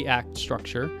the 3-act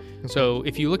structure. Okay. So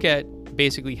if you look at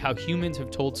basically how humans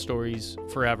have told stories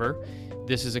forever,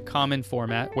 this is a common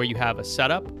format where you have a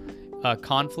setup, a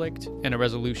conflict, and a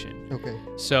resolution. Okay.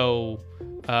 So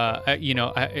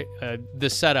the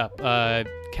setup,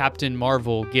 Captain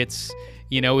Marvel gets,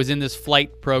 is in this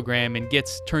flight program and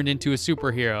gets turned into a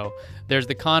superhero. There's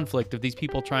the conflict of these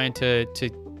people trying to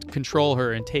control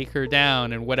her and take her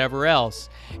down and whatever else.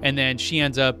 And then she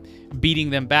ends up beating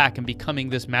them back and becoming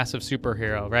this massive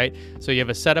superhero, right? So you have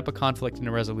a setup, a conflict, and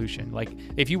a resolution. Like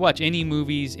if you watch any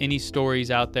movies, any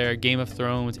stories out there, Game of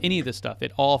Thrones, any of this stuff,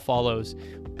 it all follows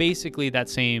basically that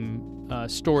same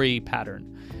story pattern.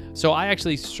 So I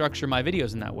actually structure my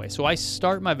videos in that way. So I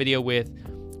start my video with,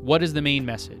 what is the main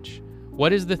message?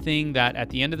 What is the thing that at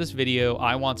the end of this video,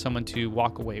 I want someone to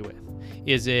walk away with?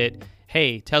 Is it,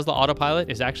 hey, Tesla Autopilot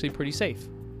is actually pretty safe,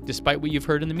 despite what you've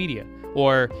heard in the media?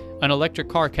 Or an electric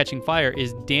car catching fire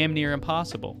is damn near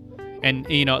impossible. And,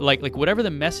 whatever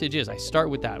the message is, I start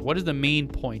with that. What is the main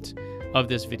point of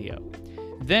this video?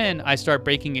 Then I start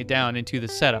breaking it down into the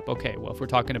setup. Okay, well, if we're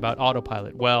talking about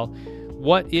autopilot, well,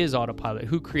 what is autopilot?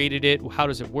 Who created it? How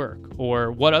does it work?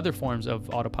 Or what other forms of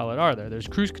autopilot are there? There's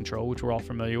cruise control, which we're all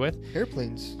familiar with.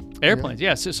 Airplanes,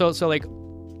 yeah. So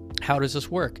how does this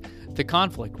work? The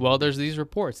conflict. Well, there's these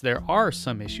reports. There are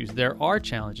some issues. There are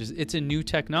challenges. It's a new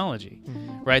technology,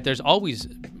 right? There's always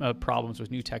problems with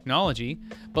new technology,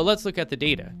 but let's look at the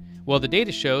data. Well, the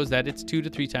data shows that it's 2 to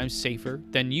 3 times safer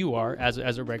than you are as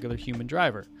a regular human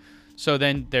driver. So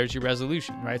then there's your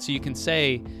resolution, right? So you can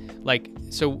say,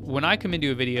 so when I come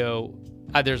into a video,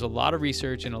 there's a lot of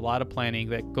research and a lot of planning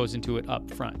that goes into it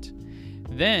up front.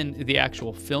 Then the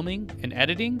actual filming and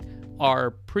editing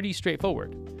are pretty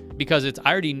straightforward because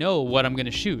I already know what I'm going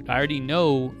to shoot. I already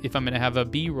know if I'm going to have a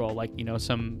B-roll,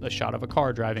 a shot of a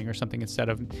car driving or something instead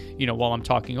of, while I'm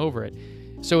talking over it.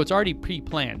 So it's already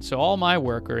pre-planned. So all my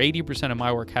work, or 80% of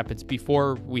my work, happens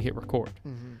before we hit record.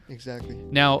 Mm-hmm, exactly.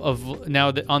 Now,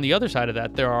 on the other side of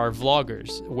that, there are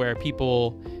vloggers where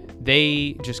people,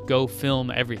 they just go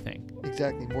film everything.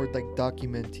 Exactly, more like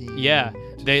documenting. Yeah,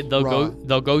 and they'll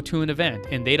raw. go to an event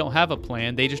and they don't have a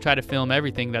plan. They just try to film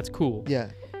everything that's cool. Yeah,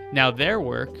 Now their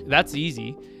work, that's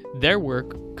easy. Their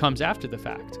work comes after the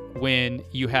fact when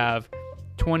you have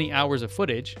 20 hours of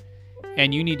footage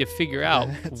and you need to figure out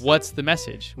that's what's the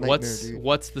message, nightmare, dude.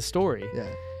 what's the story,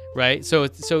 yeah, right? So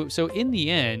in the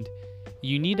end,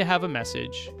 you need to have a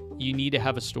message, you need to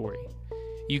have a story.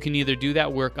 You can either do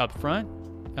that work up front,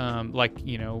 like,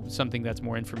 something that's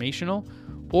more informational,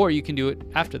 or you can do it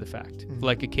after the fact,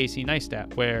 like a Casey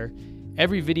Neistat, where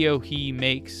every video he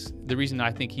makes, the reason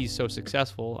I think he's so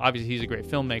successful, obviously he's a great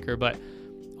filmmaker, but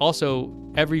also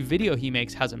every video he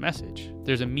makes has a message.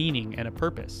 There's a meaning and a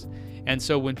purpose. And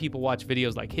so when people watch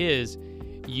videos like his,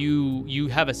 you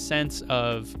have a sense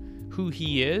of who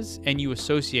he is and you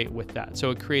associate with that. So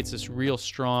it creates this real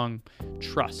strong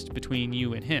trust between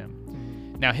you and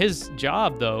him. Now his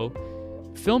job though,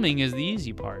 filming is the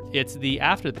easy part. It's the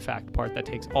after the fact part that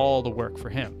takes all the work for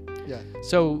him. yeah,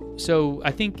 So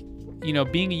I think,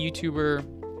 being a YouTuber,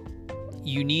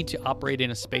 you need to operate in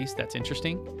a space that's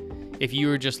interesting. If you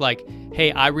were just like,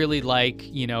 hey, I really like,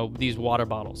 these water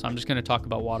bottles, I'm just going to talk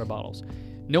about water bottles.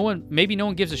 Maybe no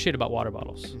one gives a shit about water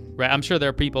bottles, right? I'm sure there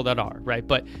are people that are, right?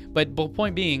 But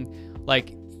point being,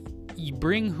 like, you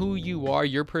bring who you are,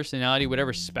 your personality,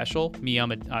 whatever's special. Me,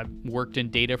 I've worked in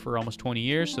data for almost 20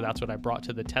 years, so that's what I brought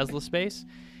to the Tesla space.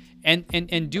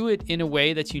 And do it in a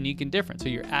way that's unique and different. So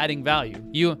you're adding value.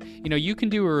 You can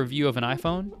do a review of an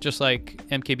iPhone, just like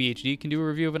MKBHD can do a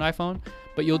review of an iPhone,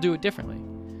 but you'll do it differently.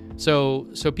 So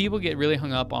people get really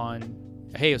hung up on,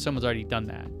 hey, someone's already done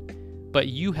that, but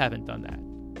you haven't done that,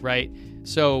 right?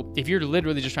 So if you're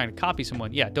literally just trying to copy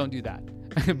someone, yeah, don't do that.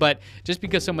 But just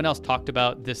because someone else talked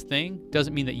about this thing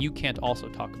doesn't mean that you can't also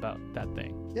talk about that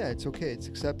thing. yeah. It's okay. It's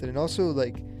accepted. And also,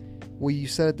 like what you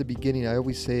said at the beginning, I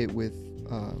always say it with,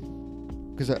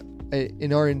 because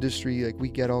in our industry, like we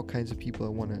get all kinds of people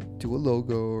that want to do a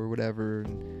logo or whatever,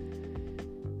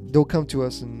 and they'll come to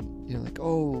us and like,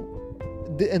 oh.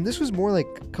 And this was more like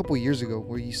a couple of years ago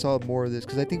where you saw more of this,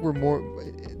 because I think we're more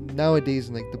nowadays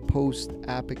in like the post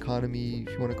app economy,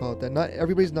 if you want to call it that. Not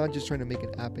everybody's not just trying to make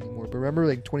an app anymore, but remember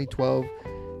like 2012,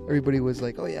 everybody was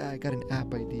like, oh yeah, I got an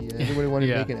app idea. Everybody wanted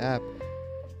Yeah. to make an app.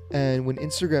 And when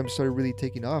Instagram started really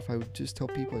taking off, I would just tell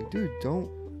people like, dude, don't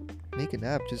make an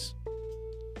app, just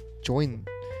join.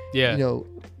 Yeah.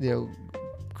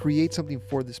 Create something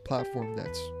for this platform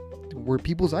that's where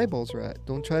people's eyeballs are at.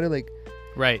 Don't try to like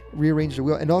Right. rearrange the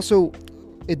wheel. And also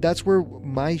that's where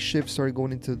my shift started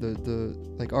going into the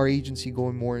like our agency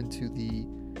going more into the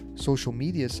social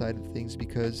media side of things,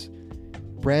 because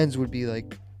brands would be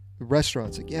like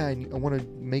restaurants like, yeah, I want to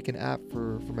make an app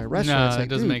for my restaurant. No, It's like, it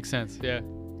doesn't dude, make sense. Yeah.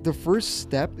 the first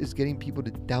step is getting people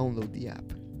to download the app.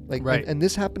 Like, Right. and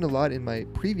this happened a lot in my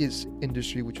previous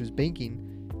industry, which was banking,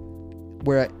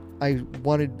 where I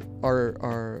wanted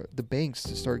the banks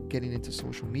to start getting into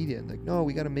social media, and like, no,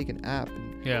 we got to make an app.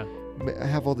 And Yeah. I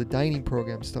have all the dining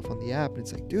program stuff on the app, and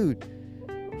it's like, dude,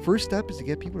 first step is to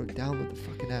get people to download the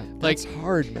fucking app. That's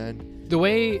hard, man. The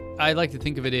way I like to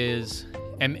think of it is,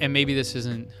 and maybe this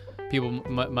isn't, people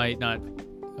might not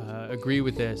agree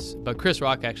with this, but Chris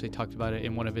Rock actually talked about it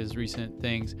in one of his recent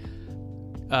things.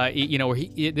 Where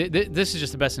this is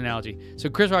just the best analogy. So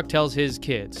Chris Rock tells his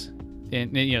kids,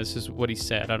 and this is what he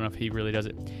said. I don't know if he really does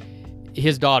it.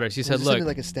 His daughters, he said, Was this look, something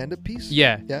like a stand-up piece?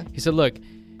 yeah. Yeah. He said, look,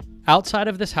 outside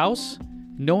of this house,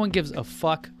 no one gives a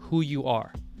fuck who you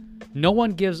are. No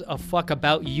one gives a fuck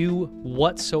about you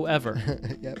whatsoever.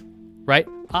 Yep. Right?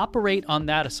 Operate on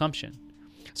that assumption.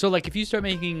 So like if you start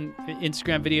making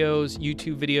Instagram videos,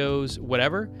 YouTube videos,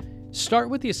 whatever, start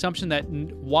with the assumption that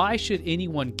why should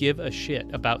anyone give a shit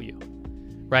about you?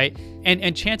 Right?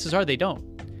 And chances are they don't.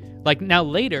 Like now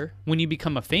later, when you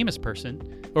become a famous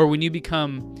person or when you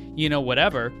become,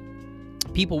 whatever,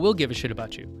 people will give a shit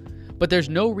about you. But there's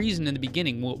no reason in the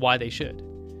beginning why they should.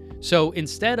 So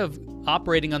instead of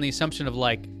operating on the assumption of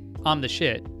like, I'm the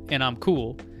shit and I'm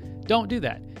cool, don't do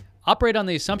that. Operate on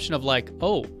the assumption of like,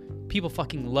 oh, people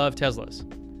fucking love Teslas.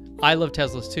 I love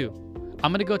Teslas too.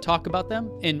 I'm going to go talk about them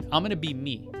and I'm going to be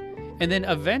me. And then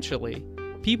eventually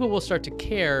people will start to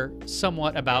care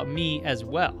somewhat about me as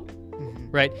well,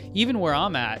 right? Even where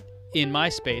I'm at in my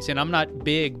space, and I'm not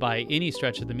big by any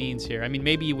stretch of the means here. I mean,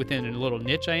 maybe within a little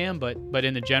niche I am, but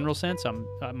in the general sense,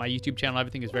 my YouTube channel,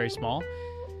 everything is very small.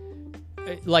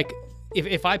 Like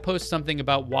if I post something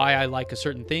about why I like a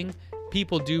certain thing,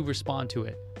 people do respond to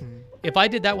it. If I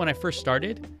did that when I first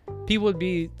started, people would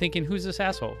be thinking, who's this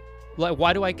asshole? Like,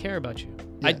 why do I care about you?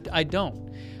 Yeah. I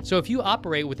don't. So if you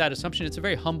operate with that assumption, it's a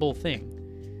very humble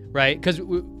thing, right? Because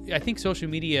I think social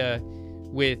media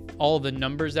with all the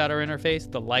numbers that are in our face,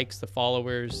 the likes, the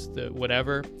followers, the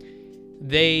whatever,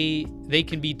 they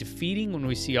can be defeating when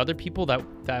we see other people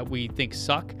that we think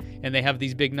suck and they have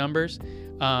these big numbers.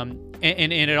 And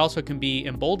it also can be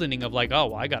emboldening of like, oh,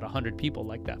 well, I got 100 people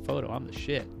like that photo, I'm the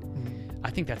shit. I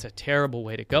think that's a terrible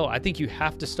way to go. I think you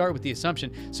have to start with the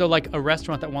assumption. So like a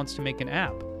restaurant that wants to make an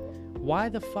app, why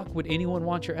the fuck would anyone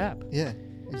want your app? Yeah,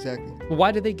 exactly.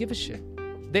 Why do they give a shit?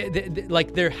 They,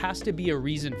 like there has to be a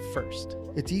reason first.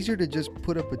 It's easier to just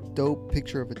put up a dope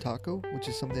picture of a taco, which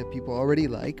is something that people already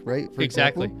like, right? For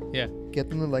Exactly. example, Yeah. get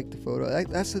them to like the photo.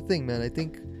 That's the thing, man. I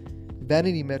think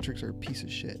vanity metrics are a piece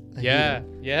of shit. I hate Yeah. it.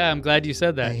 Yeah. I'm glad you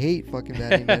said that. I hate fucking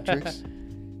vanity metrics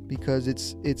because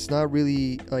it's not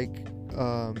really like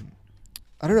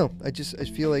I don't know. I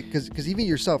feel like because even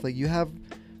yourself, like you have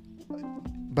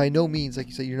by no means, like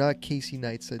you said, you're not Casey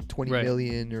Neistat at 20 Right.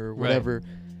 million or whatever,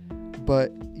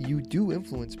 but you do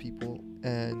influence people,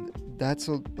 and that's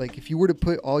like if you were to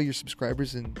put all your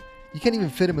subscribers in, you can't even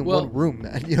fit them in one room,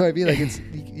 man. You know what I mean? Like it's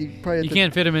you probably you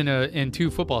can't fit them in two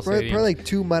football stadiums. Probably like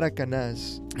 2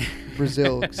 Maracanãs.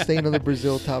 Brazil, staying on the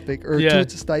Brazil topic, or Yeah.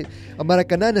 2 a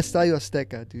Maracanã and Estadio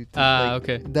Azteca, dude.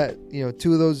 Okay. That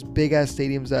 2 of those big ass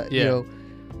stadiums that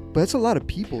but that's a lot of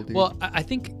people, dude. Well, I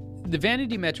think the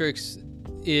vanity metrics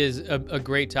is a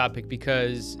great topic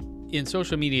because in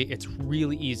social media, it's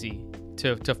really easy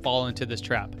to fall into this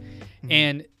trap. Mm-hmm.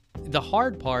 And the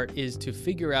hard part is to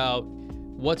figure out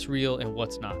what's real and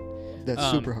what's not.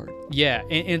 That's super hard. Yeah.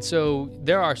 And so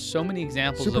there are so many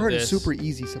examples Super of hard this. and super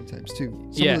easy sometimes too.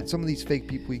 Some of these fake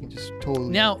people you can just totally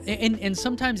Now, and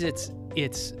sometimes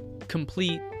it's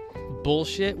complete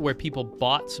bullshit where people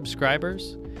bought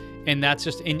subscribers. And that's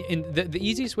just and the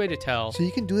easiest way to tell. So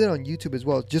you can do that on YouTube as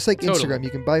well. Just like Totally. Instagram,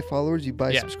 you can buy followers, you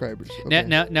buy subscribers. Okay.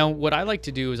 Now, what I like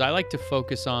to do is I like to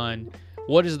focus on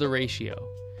what is the ratio.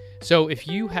 So if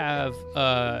you have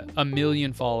 1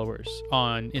 million followers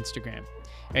on Instagram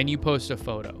and you post a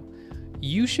photo,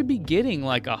 you should be getting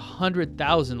like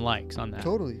 100,000 likes on that.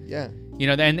 Totally, yeah.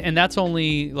 And that's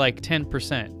only like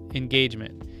 10%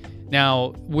 engagement.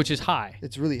 Now, which is high.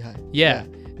 It's really high. Yeah.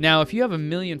 Now, if you have 1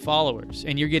 million followers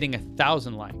and you're getting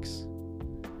 1,000 likes,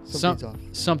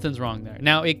 something's wrong there.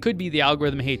 Now, it could be the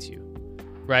algorithm hates you,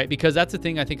 right? Because that's the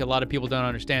thing I think a lot of people don't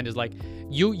understand is like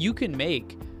you can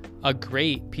make a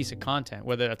great piece of content,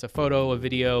 whether that's a photo, a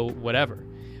video, whatever.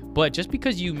 But just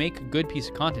because you make a good piece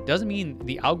of content doesn't mean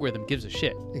the algorithm gives a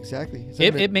shit. Exactly.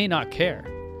 It may not care,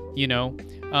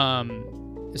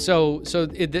 So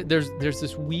there's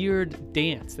this weird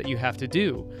dance that you have to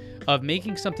do of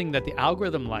making something that the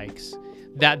algorithm likes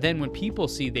that then when people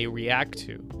see, they react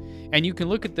to. And you can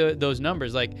look at those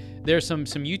numbers. Like there's some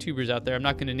YouTubers out there, I'm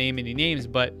not going to name any names,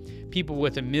 but people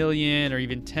with 1 million or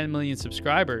even 10 million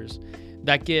subscribers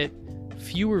that get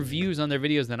fewer views on their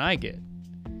videos than I get.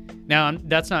 Now,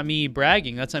 that's not me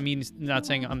bragging. That's not me not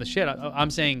saying I'm the shit. I'm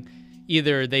saying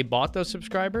either they bought those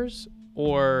subscribers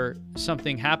or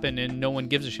something happened and no one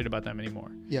gives a shit about them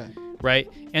anymore. Yeah. Right?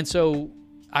 And so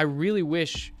I really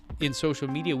wish in social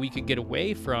media we could get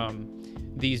away from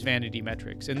these vanity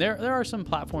metrics. And there are some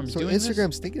platforms doing this. So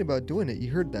Instagram's thinking about doing it.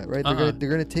 You heard that, right? Uh-huh. They're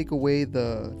gonna take away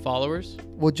the followers.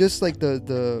 Well, just like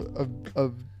the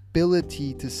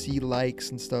ability to see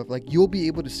likes and stuff. Like you'll be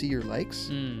able to see your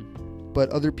likes, but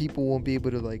other people won't be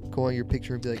able to like go on your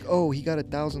picture and be like, oh, he got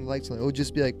 1,000 likes on it. It'll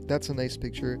just be like, that's a nice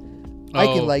picture. I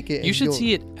can like it. You should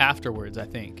see it afterwards, I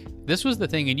think. This was the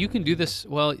thing, and you can do this.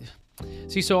 Well,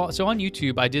 see, so on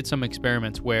YouTube, I did some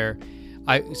experiments where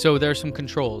so there are some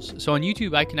controls. So on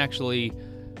YouTube, I can actually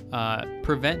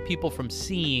prevent people from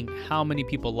seeing how many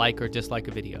people like or dislike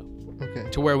a video. Okay.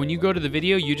 To where when you go to the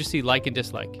video, you just see like and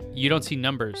dislike. You don't see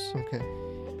numbers. Okay.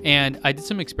 And I did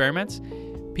some experiments.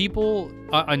 People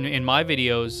in my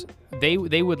videos,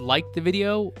 they would like the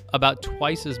video about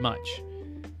twice as much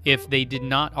if they did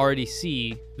not already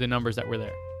see the numbers that were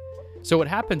there. So what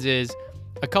happens is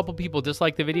a couple people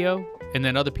dislike the video and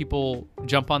then other people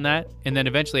jump on that and then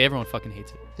eventually everyone fucking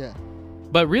hates it. Yeah.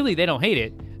 But really they don't hate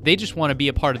it. They just want to be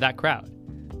a part of that crowd.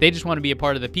 They just want to be a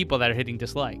part of the people that are hitting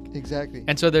dislike. Exactly.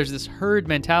 And so there's this herd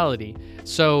mentality.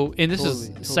 So, and this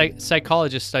totally.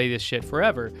 Psychologists study this shit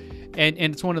forever. And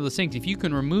it's one of those things. If you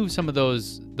can remove some of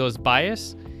those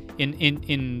bias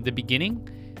in the beginning,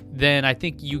 then I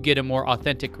think you get a more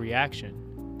authentic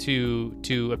reaction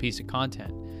to a piece of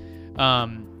content.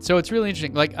 So it's really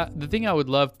interesting. Like the thing I would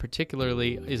love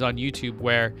particularly is on YouTube,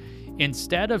 where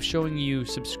instead of showing you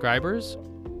subscribers,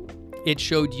 it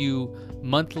showed you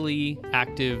monthly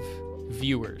active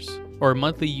viewers or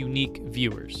monthly unique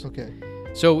viewers. Okay.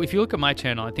 So if you look at my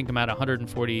channel, I think I'm at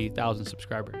 140,000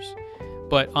 subscribers.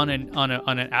 but on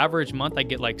an average month, I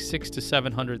get like 600,000 to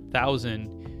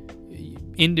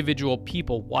 700,000 individual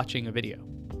people watching a video.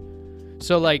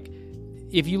 So like,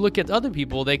 if you look at other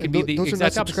people, they could be the those exact are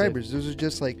not opposite. subscribers. Those are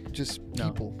just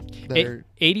people that are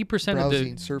 80%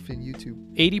 browsing, surfing YouTube.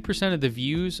 80% of the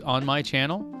views on my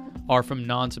channel are from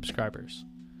non-subscribers.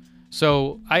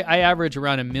 So I average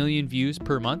around 1 million views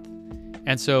per month,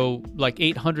 and so like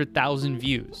 800,000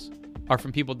 views are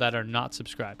from people that are not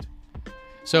subscribed.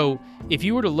 So if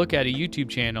you were to look at a YouTube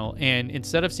channel and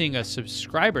instead of seeing a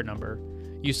subscriber number,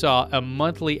 you saw a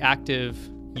monthly active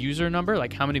user number,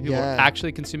 like how many people are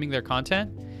actually consuming their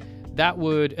content, that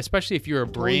would, especially if you're a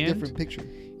brand, totally different picture.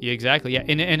 Yeah, exactly. Yeah,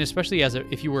 and especially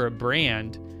if you were a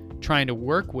brand trying to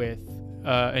work with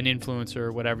an influencer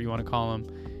or whatever you want to call them,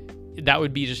 that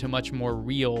would be just a much more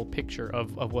real picture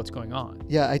of what's going on.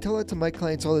 Yeah, I tell that to my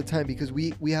clients all the time because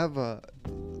we have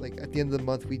like at the end of the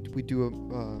month we do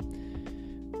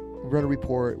run a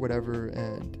report, whatever,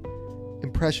 and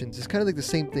impressions. It's kind of like the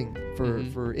same thing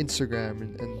for Instagram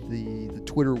and the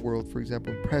Twitter world, for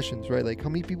example. Impressions, right? Like how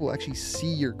many people actually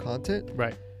see your content,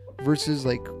 right? Versus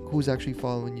like who's actually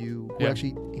following you, who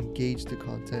actually engaged the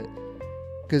content.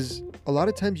 Because a lot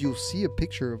of times you'll see a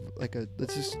picture of like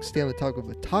let's just stay on the topic of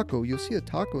a taco. You'll see a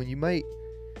taco and you might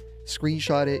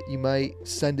screenshot it, you might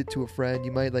send it to a friend,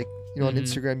 you might like, on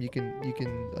Instagram you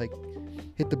can like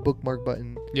hit the bookmark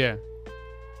button. Yeah.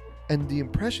 And the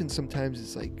impressions sometimes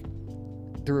is like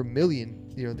there are 1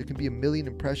 million. There can be 1 million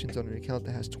impressions on an account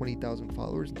that has 20,000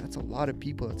 followers. And that's a lot of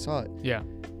people that saw it. Yeah.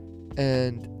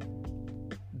 And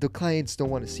the clients don't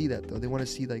want to see that though. They want to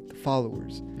see like the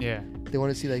followers. Yeah. They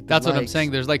want to see like the That's likes. what I'm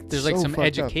saying. There's like So some fucked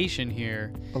education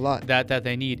here. A lot. That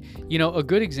they need. A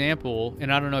good example,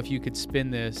 and I don't know if you could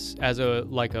spin this as a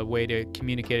way to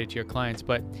communicate it to your clients,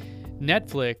 but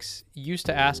Netflix used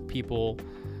to ask people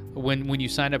when you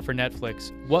signed up for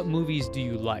Netflix, what movies do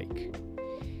you like?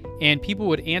 And people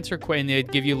would answer, and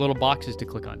they'd give you little boxes to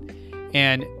click on.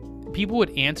 And people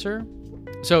would answer.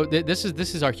 So this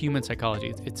is our human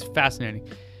psychology. It's fascinating.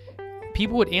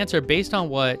 People would answer based on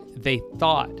what they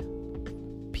thought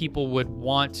people would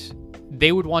want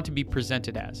to be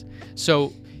presented as.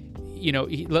 So,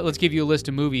 let's give you a list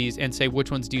of movies and say,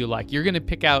 which ones do you like? You're going to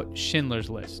pick out Schindler's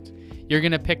List. You're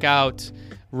going to pick out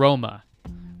Roma,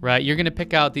 right? You're going to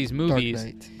pick out these movies.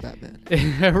 Dark Knight,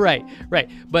 Batman. Right.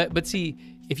 But see,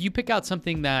 if you pick out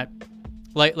something that,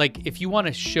 like if you want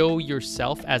to show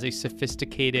yourself as a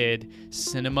sophisticated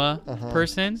cinema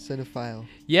person, cinephile,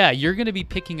 you're going to be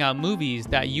picking out movies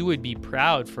that you would be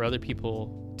proud for other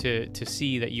people to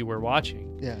see that you were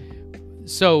watching. Yeah.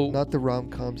 So not the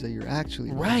rom-coms that you're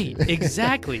actually right, watching.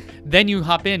 Exactly. Then you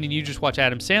hop in and you just watch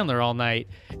Adam Sandler all night,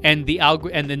 and the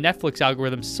Netflix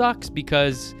algorithm sucks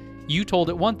because you told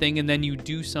it one thing and then you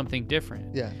do something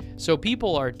different. Yeah. So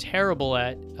people are terrible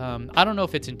at. I don't know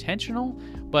if it's intentional,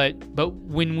 but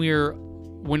when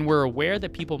we're aware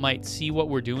that people might see what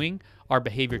we're doing, our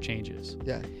behavior changes.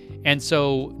 Yeah. And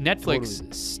so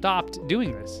Netflix stopped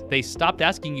doing this. They stopped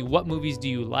asking you, what movies do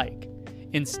you like?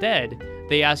 Instead,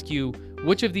 they ask you,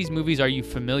 which of these movies are you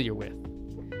familiar with?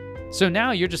 So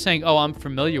now you're just saying, oh, I'm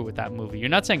familiar with that movie. You're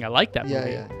not saying I like that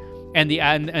movie. Yeah. And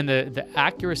the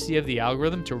accuracy of the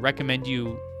algorithm to recommend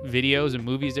you videos and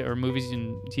movies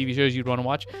and TV shows you'd want to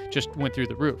watch just went through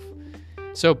the roof.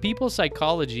 So people's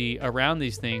psychology around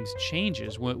these things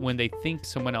changes when they think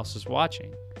someone else is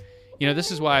watching.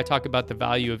 This is why I talk about the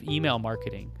value of email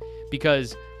marketing,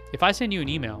 because if I send you an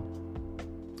email,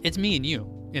 it's me and you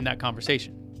in that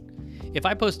conversation. If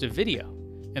I post a video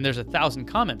and there's 1,000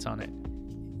 comments on it,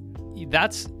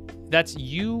 that's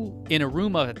you in a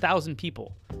room of 1,000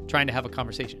 people trying to have a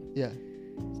conversation. Yeah.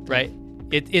 Right?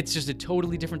 It's just a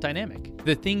totally different dynamic.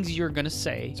 The things you're going to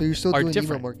say so you're still are doing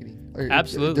different. email marketing.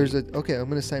 Absolutely. I'm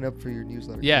going to sign up for your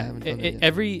newsletter. Yeah.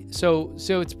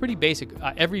 So it's pretty basic.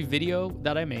 Every video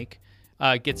that I make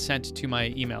gets sent to my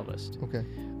email list. Okay.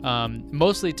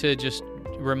 Mostly to just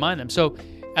remind them. So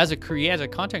as a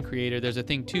content creator, there's a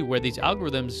thing too where these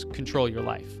algorithms control your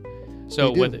life.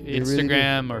 So whether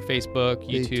Instagram or Facebook,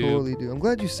 YouTube. They totally do. I'm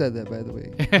glad you said that, by the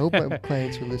way. I hope my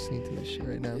clients are listening to this shit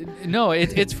right now. No,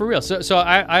 it's for real. So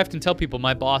I often tell people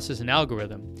my boss is an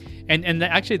algorithm. And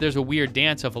actually there's a weird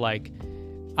dance of like,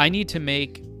 I need to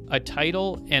make a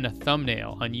title and a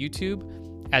thumbnail on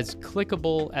YouTube as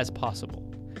clickable as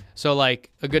possible. So like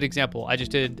a good example, I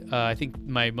just did, I think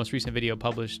my most recent video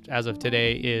published as of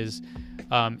today is,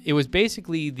 it was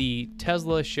basically the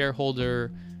Tesla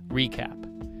shareholder recap.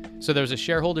 So there was a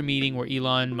shareholder meeting where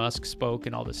Elon Musk spoke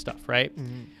and all this stuff, right?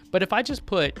 Mm-hmm. But if I just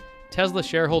put Tesla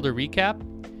shareholder recap,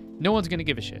 no one's going to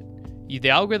give a shit. The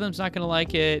algorithm's not going to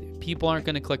like it. People aren't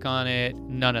going to click on it.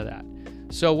 None of that.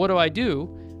 So what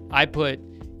do? I put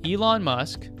Elon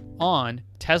Musk on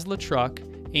Tesla truck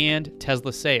and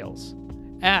Tesla sales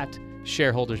at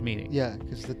shareholders meeting. Yeah,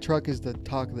 because the truck is the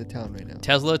talk of the town right now.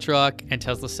 Tesla truck and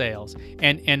Tesla sales.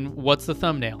 And what's the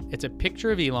thumbnail? It's a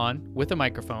picture of Elon with a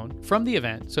microphone from the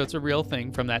event. So it's a real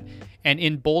thing from that. And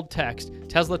in bold text,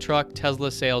 Tesla truck, Tesla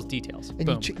sales details. And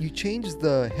Boom. you changed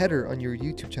the header on your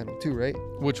YouTube channel too, right?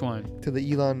 Which one? To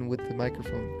the Elon with the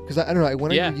microphone. Because I don't know, I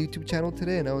went Yeah. on your YouTube channel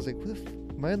today and I was like,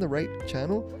 am I on the right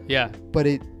channel? Yeah. But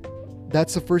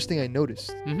that's the first thing I noticed.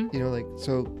 Mm-hmm. You know, like,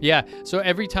 so. Yeah. So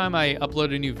every time I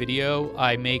upload a new video,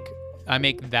 I make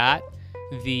that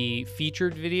the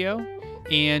featured video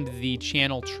and the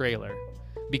channel trailer,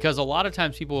 because a lot of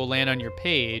times people will land on your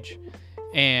page,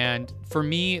 and for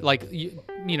me, like you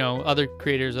know, other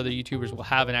creators, other YouTubers will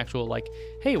have an actual like,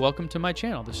 hey, welcome to my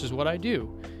channel. This is what I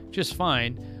do, just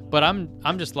fine. But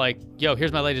I'm just like, yo,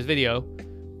 here's my latest video.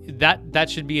 That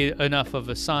should be enough of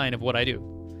a sign of what I do.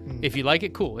 If you like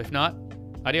it, cool. If not,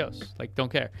 adios. Like,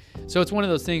 don't care. So it's one of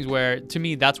those things where, to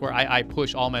me, that's where I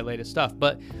push all my latest stuff.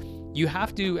 But you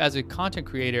have to, as a content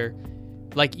creator,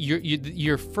 like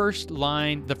your first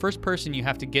line, the first person you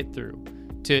have to get through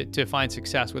to find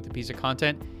success with a piece of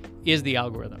content is the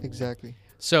algorithm. Exactly.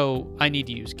 So I need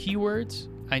to use keywords.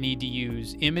 I need to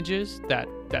use images that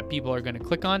people are going to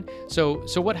click on. So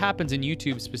what happens in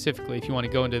YouTube specifically, if you want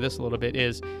to go into this a little bit,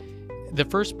 is the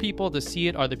first people to see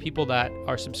it are the people that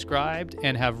are subscribed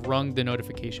and have rung the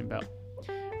notification bell,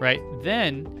 right?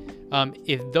 Then,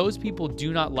 if those people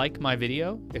do not like my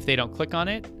video, if they don't click on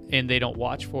it and they don't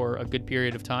watch for a good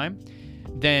period of time,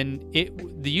 then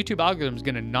the YouTube algorithm is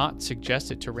going to not suggest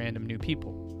it to random new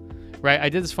people, right? I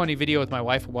did this funny video with my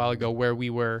wife a while ago where we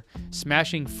were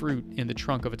smashing fruit in the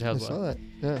trunk of a Tesla. I saw that.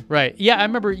 Yeah. Right. Yeah, I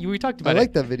remember we talked about it. I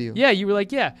like that video. Yeah, you were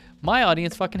like, yeah, my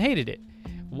audience fucking hated it.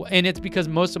 And it's because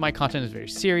most of my content is very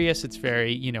serious. It's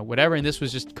very, you know, whatever. And this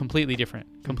was just completely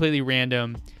different, completely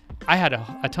random. I had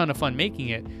a ton of fun making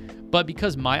it. But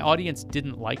because my audience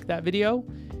didn't like that video,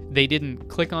 they didn't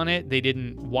click on it. They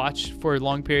didn't watch for a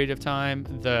long period of time.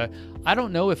 I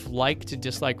don't know if like to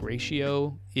dislike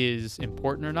ratio is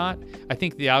important or not. I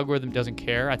think the algorithm doesn't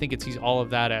care. I think it sees all of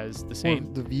that as the same.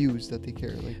 Or the views that they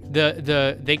care.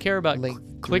 Like they care about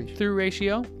length, click-through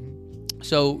ratio.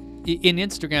 So in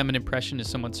Instagram, an impression is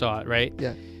someone saw it, right?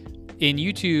 Yeah. In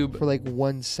YouTube, for like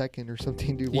 1 second or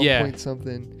something, dude. 1 Yeah. point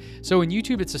something. So in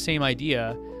YouTube, it's the same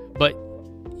idea, but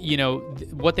you know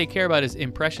what they care about is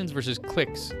impressions versus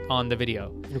clicks on the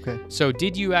video. Okay. So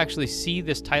did you actually see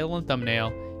this title and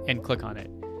thumbnail and click on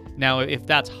it? Now, if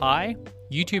that's high,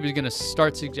 YouTube is going to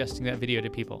start suggesting that video to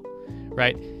people,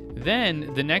 right?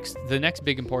 Then the next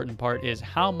big important part is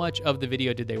how much of the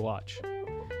video did they watch?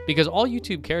 Because all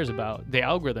YouTube cares about, the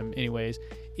algorithm anyways,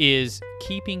 is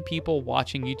keeping people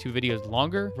watching YouTube videos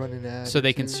longer, running ads, so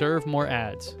they can serve more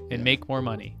ads and make more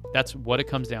money. That's what it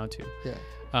comes down to.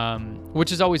 Yeah.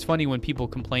 Which is always funny when people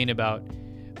complain about,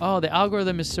 oh, the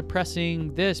algorithm is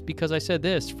suppressing this because I said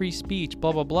this, free speech,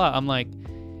 blah, blah, blah. I'm like,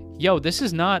 yo, this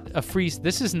is not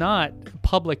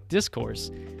public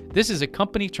discourse. This is a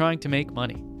company trying to make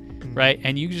money, right?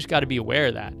 And you just got to be aware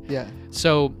of that. Yeah.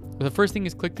 So the first thing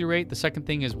is click-through rate. The second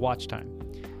thing is watch time.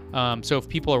 So if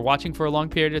people are watching for a long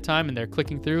period of time and they're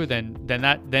clicking through, then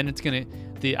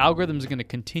the algorithm is gonna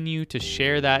continue to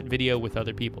share that video with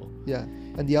other people. Yeah,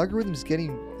 and the algorithm's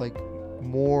getting like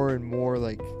more and more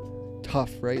like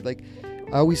tough, right? Like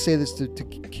I always say this to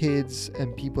kids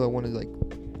and people that want to like,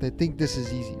 they think this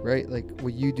is easy, right? Like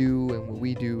what you do and what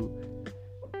we do,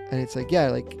 and it's like, yeah,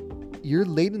 like you're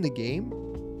late in the game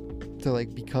to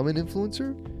like become an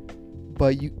influencer,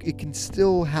 but it can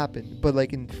still happen. But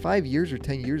like in 5 years or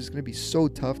 10 years, it's gonna be so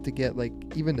tough to get like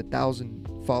even 1,000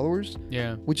 followers.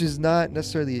 Yeah. Which is not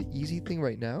necessarily an easy thing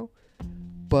right now,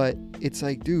 but it's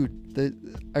like, dude,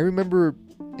 I remember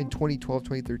in 2012,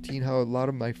 2013, how a lot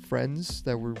of my friends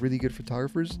that were really good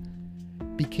photographers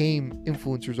became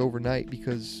influencers overnight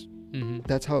because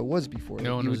that's how it was before.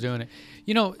 No one was doing it.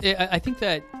 You know, I think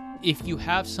that if you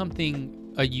have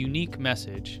a unique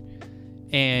message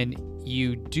and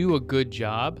you do a good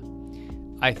job,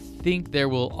 I think there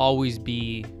will always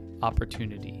be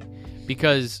opportunity,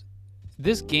 because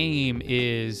this game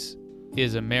is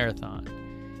a marathon.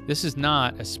 This is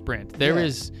not a sprint. There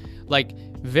is like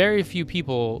very few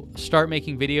people start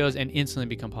making videos and instantly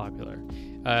become popular.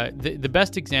 The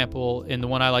best example, and the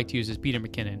one I like to use, is Peter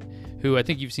McKinnon, who I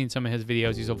think you've seen some of his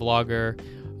videos. He's a vlogger.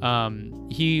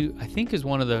 He, I think, is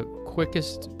one of the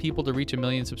quickest people to reach 1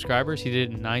 million subscribers. He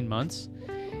did it in 9 months.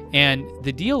 And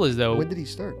the deal is, though... When did he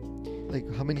start? Like,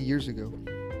 how many years ago?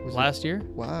 Last year?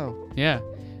 Wow. Yeah.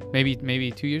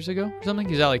 Maybe 2 years ago or something.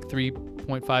 He's at like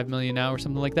 3.5 million now or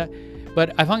something like that.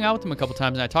 But I've hung out with him a couple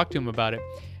times and I talked to him about it.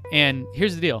 And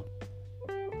here's the deal.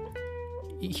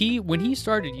 When he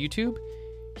started YouTube,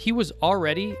 he was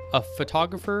already a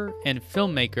photographer and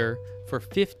filmmaker for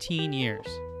 15 years.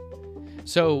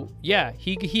 So yeah,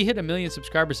 he hit 1 million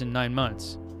subscribers in 9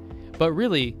 months. But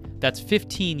really, that's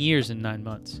 15 years in 9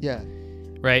 months. Yeah.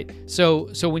 Right?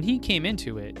 So when he came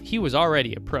into it, he was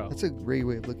already a pro. That's a great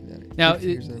way of looking at it. Now,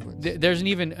 there's an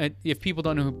even, if people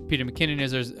don't know who Peter McKinnon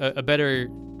is, there's a better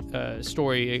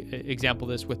story example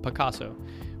of this with Picasso,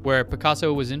 where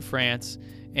Picasso was in France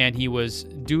and he was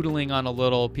doodling on a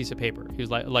little piece of paper. He was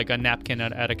like a napkin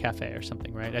at a cafe or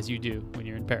something, right? As you do when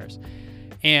you're in Paris.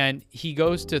 And he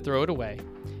goes to throw it away,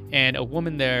 and a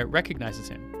woman there recognizes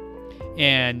him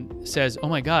and says, "Oh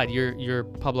my God, you're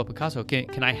Pablo Picasso.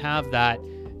 Can I have that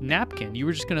napkin? You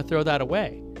were just gonna throw that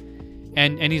away."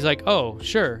 And he's like, "Oh,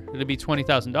 sure, it'll be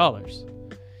 $20,000."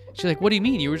 She's like, "What do you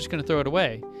mean? You were just gonna throw it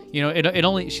away?" You know, it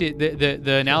only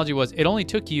the analogy was it only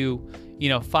took you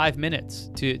 5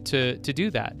 minutes to do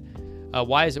that.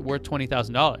 Why is it worth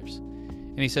 $20,000?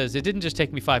 And he says, "It didn't just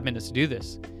take me 5 minutes to do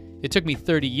this. It took me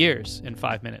 30 years and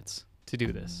 5 minutes to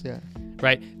do this." Yeah.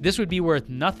 Right? This would be worth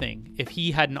nothing if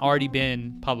he hadn't already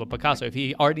been Pablo Picasso, if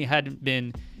he already hadn't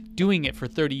been doing it for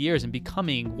 30 years and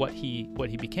becoming what he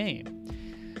became.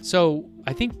 So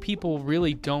I think people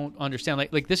really don't understand.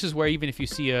 Like this is where even if you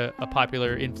see a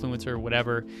popular influencer or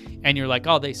whatever, and you're like,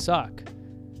 "Oh, they suck,"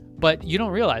 but you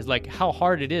don't realize like how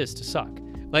hard it is to suck.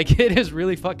 Like it is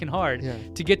really fucking hard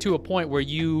to get to a point where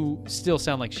you still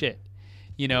sound like shit.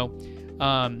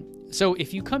 So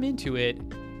if you come into it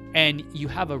and you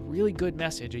have a really good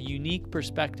message, a unique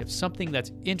perspective, something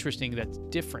that's interesting, that's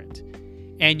different,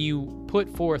 and you put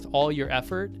forth all your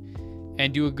effort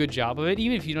and do a good job of it,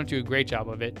 even if you don't do a great job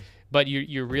of it, but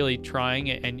you're really trying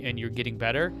it and you're getting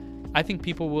better, I think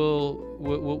people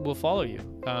will follow you.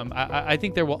 I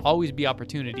think there will always be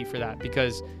opportunity for that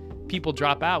because people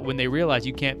drop out when they realize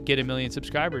you can't get 1 million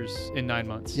subscribers in 9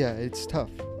 months. Yeah, it's tough.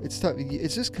 It's tough.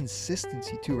 It's just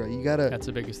consistency too, right? You gotta. That's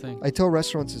the biggest thing. I tell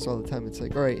restaurants this all the time. It's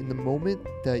like, all right, in the moment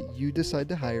that you decide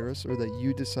to hire us, or that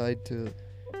you decided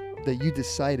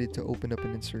to open up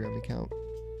an Instagram account,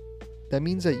 that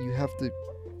means that you have to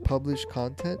publish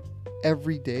content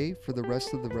every day for the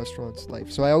rest of the restaurant's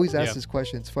life. So I always ask this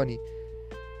question. It's funny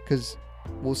because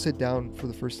we'll sit down for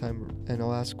the first time and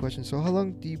I'll ask a question. So how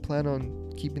long do you plan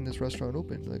on keeping this restaurant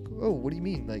open? Like, oh, what do you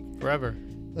mean? Like forever.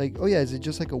 Like, oh yeah, is it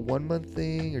just like a 1 month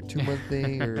thing or 2 month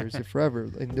thing, or is it forever?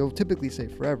 And they'll typically say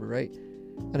forever, right?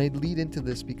 And I lead into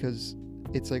this because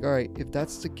it's like, all right, if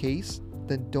that's the case,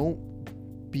 then I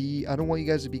don't want you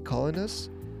guys to be calling us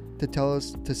to tell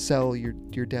us to sell your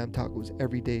damn tacos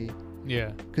every day.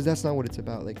 Yeah. Because that's not what it's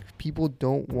about. Like, people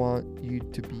don't want you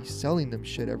to be selling them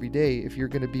shit every day if you're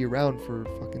going to be around for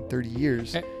fucking 30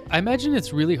 years. I imagine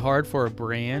it's really hard for a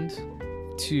brand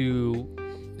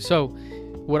so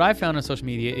what I found on social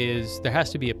media is there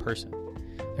has to be a person.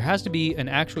 There has to be an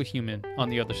actual human on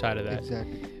the other side of that.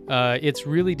 Exactly. It's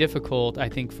really difficult, I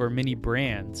think, for many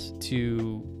brands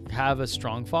to have a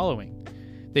strong following.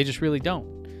 They just really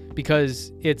don't,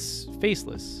 because it's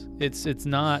faceless. It's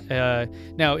not.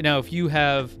 Now, if you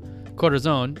have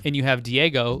Corazon and you have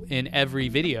Diego in every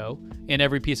video, in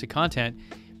every piece of content,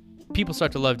 people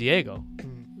start to love Diego,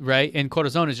 right? And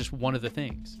Corazon is just one of the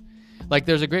things. Like,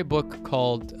 there's a great book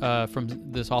called from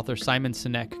this author Simon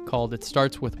Sinek called "It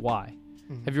Starts with Why."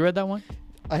 Have you read that one?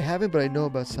 I haven't, but I know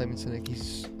about Simon Sinek.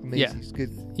 He's amazing. Yeah. He's good.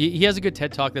 He has a good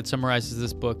TED Talk that summarizes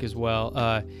this book as well.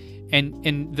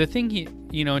 And the thing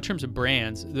in terms of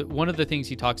brands, one of the things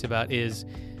he talks about is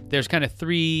there's kind of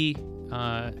three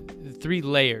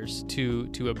layers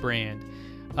to a brand,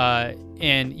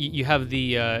 and you have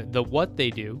the what they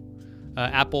do.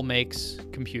 Apple makes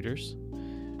computers,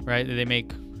 right? They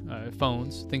make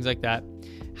phones, things like that.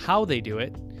 How they do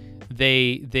it,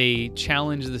 they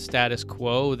challenge the status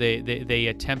quo. They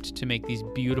attempt to make these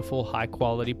beautiful, high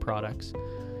quality products.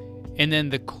 And then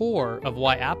the core of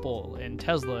why Apple and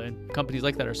Tesla and companies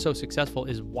like that are so successful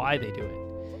is why they do it.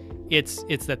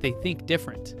 It's that they think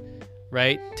different,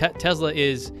 right? Tesla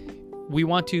is, we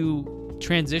want to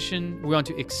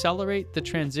accelerate the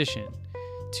transition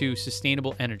to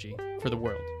sustainable energy for the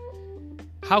world.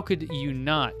 How could you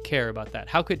not care about that?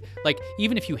 How could,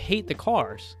 even if you hate the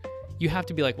cars, you have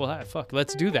to be like, well, fuck,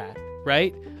 let's do that,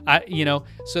 right?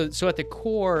 So at the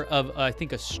core of, I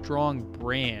think, a strong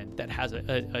brand that has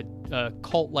a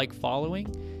cult-like following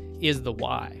is the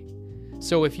why.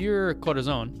 So if you're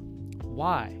Corazon,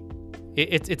 why?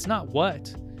 It's not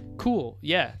what. Cool,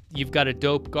 yeah, you've got a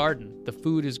dope garden. The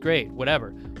food is great,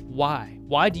 whatever. Why?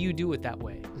 Why do you do it that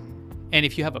way? And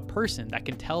if you have a person that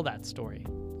can tell that story,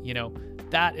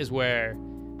 that is where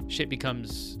shit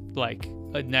becomes like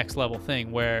a next level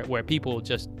thing where people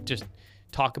just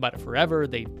talk about it forever.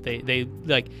 They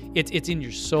like it's in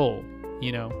your soul,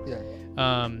 you know. Yeah.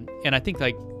 And I think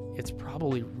like it's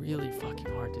probably really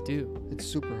fucking hard to do. It's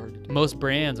super hard to do. Most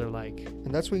brands are like,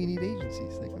 and that's why you need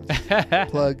agencies. Like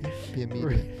plug, be a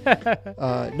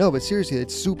media. No, but seriously,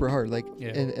 it's super hard. Like,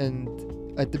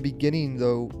 and at the beginning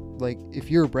though, like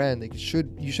if you're a brand, like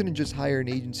you shouldn't just hire an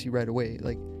agency right away.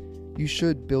 Like, you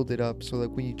should build it up. So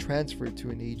like when you transfer it to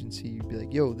an agency, you'd be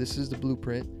like, yo, this is the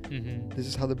blueprint. This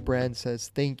is how the brand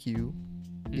says thank you.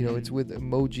 You know, it's with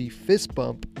emoji fist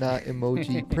bump, not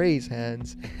emoji praise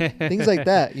hands. Things like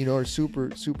that, you know, are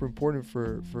super important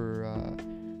for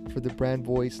the brand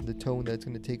voice and the tone that's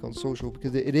going to take on social,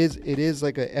 because it is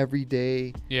like a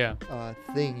everyday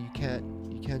thing. You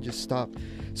can't just stop.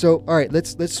 So all right,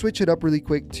 let's switch it up really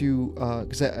quick to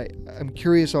because I'm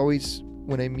curious always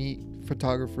when I meet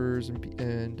photographers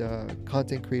and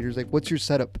content creators, like what's your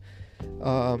setup?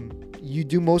 You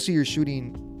do most of your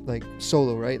shooting like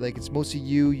solo, right? Like it's mostly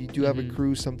you do have a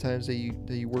crew sometimes that you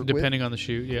work with, depending on the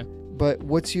shoot. But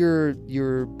what's your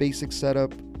basic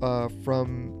setup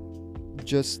from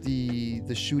just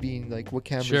the shooting? Like what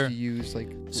cameras do you use,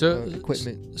 like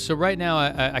equipment? So right now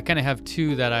I kind of have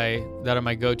two that are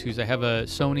my go-tos. I have a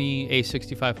Sony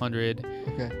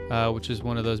A6500, which is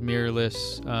one of those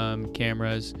mirrorless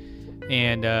cameras.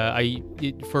 And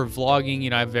for vlogging,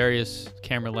 you know, I have various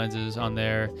camera lenses on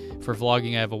there. For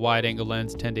vlogging, I have a wide angle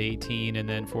lens, 10 to 18, and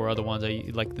then for other ones, I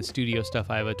like the studio stuff,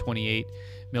 I have a 28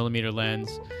 millimeter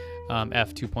lens,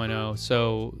 f 2.0.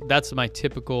 So that's my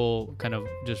typical kind of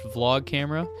just vlog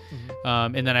camera.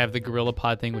 And then I have the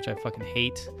GorillaPod thing, which I fucking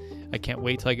hate. I can't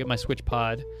wait till I get my Switch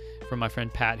Pod from my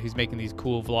friend Pat, who's making these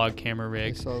cool vlog camera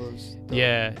rigs. I saw those.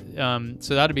 Yeah.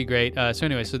 So that'd be great. So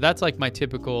anyway, so that's like my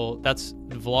typical, that's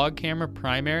vlog camera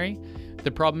primary.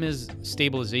 The problem is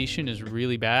stabilization is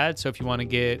really bad. So if you want to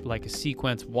get like a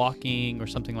sequence walking or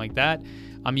something like that,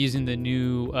 I'm using the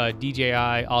new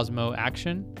DJI Osmo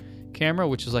Action camera,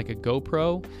 which is like a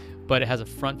GoPro, but it has a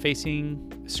front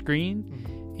facing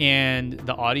screen and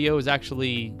the audio is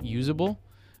actually usable.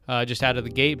 Just out of the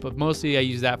gate, but mostly I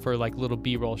use that for like little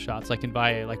B-roll shots, like in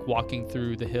Valle, like walking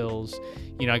through the hills.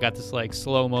 You know, I got this like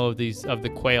slow-mo of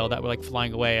the quail that were like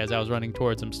flying away as I was running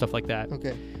towards them, stuff like that.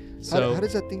 Okay. So how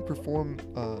does that thing perform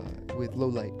with low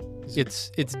light?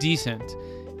 It's decent.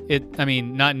 I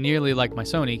mean, not nearly like my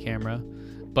Sony camera,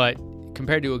 but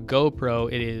compared to a GoPro,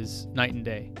 it is night and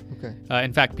day. Okay.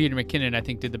 In fact, Peter McKinnon, I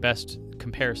think, did the best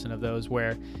comparison of those,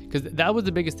 because that was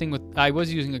the biggest thing with, I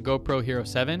was using a GoPro Hero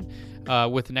 7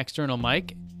 with an external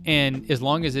mic, and as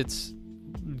long as it's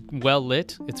well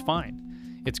lit, it's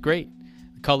fine. It's great.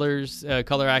 Colors,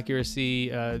 color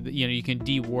accuracy, you know, you can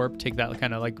de-warp, take that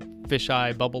kind of like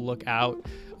fisheye bubble look out.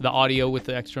 The audio with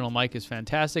the external mic is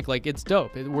fantastic. Like, it's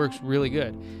dope. It works really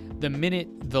good. The minute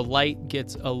the light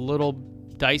gets a little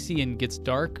dicey and gets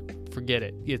dark, forget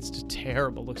it. It's just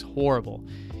terrible. It looks horrible.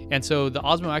 And so the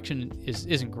Osmo Action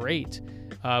isn't great,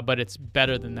 but it's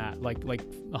better than that, like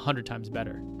 100 times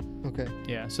better. Okay.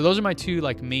 Yeah. So those are my two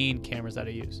like main cameras that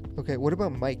I use. Okay. What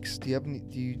about mics? Do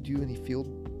you do any field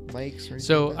mics or anything?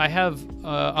 So like that? I have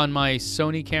on my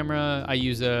Sony camera, I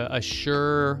use a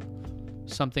Shure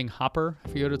something Hopper. I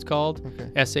forget what it's called.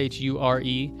 Okay.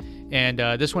 SHURE. And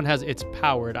this one it's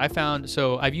powered.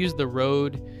 I've used the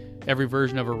Rode, every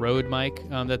version of a Rode mic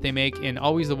that they make, and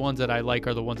always the ones that I like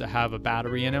are the ones that have a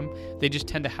battery in them. They just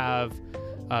tend to have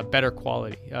better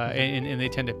quality, and they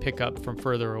tend to pick up from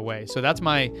further away. So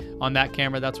on that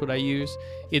camera, that's what I use.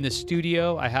 In the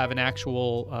studio, I have an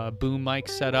actual boom mic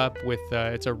set up with,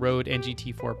 it's a Rode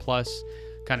NGT4 Plus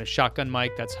kind of shotgun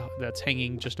mic that's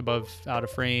hanging just above out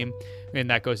of frame, and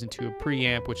that goes into a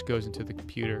preamp, which goes into the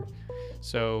computer.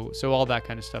 So all that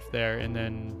kind of stuff there. And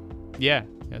then, yeah,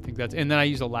 I think and then I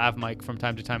use a lav mic from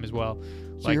time to time as well.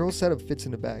 So your whole setup fits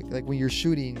in the bag. Like when you're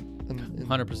shooting,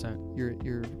 100%.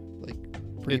 You're like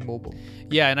pretty mobile.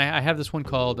 Yeah, and I have this one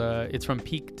called, it's from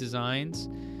Peak Designs.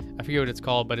 I forget what it's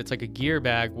called, but it's like a gear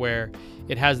bag where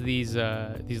it has these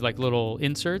like little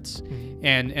inserts,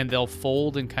 and they'll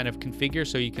fold and kind of configure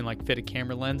so you can like fit a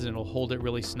camera lens, and it'll hold it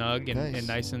really snug and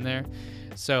nice in there.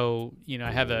 So, you know,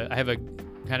 I have a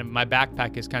kind of, my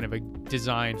backpack is kind of a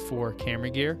design for camera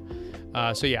gear.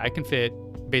 So yeah, I can fit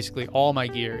basically all my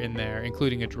gear in there,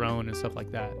 including a drone and stuff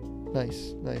like that.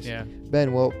 Nice. Yeah.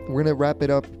 Ben, well, we're gonna wrap it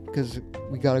up because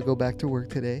we gotta go back to work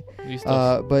today.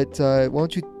 But why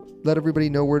don't you let everybody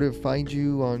know where to find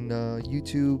you on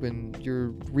YouTube and your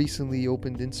recently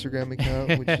opened Instagram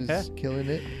account, which is killing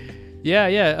it.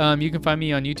 Yeah. You can find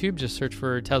me on YouTube. Just search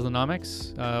for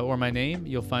Teslanomics or my name.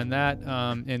 You'll find that.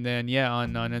 And then,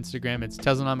 on Instagram, it's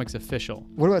Teslanomics Official.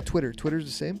 What about Twitter? Twitter's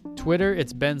the same? Twitter,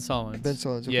 it's Ben Sullins. Ben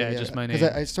Sullins. Okay, yeah, just my name.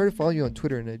 Because I started following you on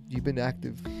Twitter, and you've been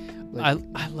active.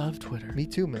 I love Twitter. Me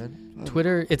too, man.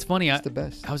 Twitter, it's funny. It's the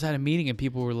best. I was at a meeting, and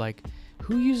people were like,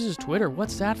 who uses Twitter?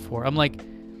 What's that for? I'm like,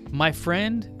 my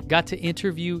friend got to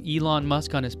interview Elon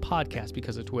Musk on his podcast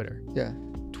because of Twitter. Yeah.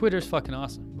 Twitter's fucking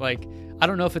awesome. Like, I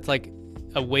don't know if it's like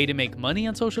a way to make money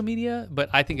on social media, but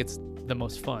I think it's the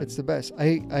most fun. It's the best.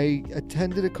 I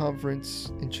attended a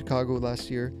conference in Chicago last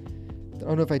year. I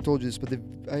don't know if I told you this, but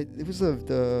it was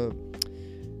the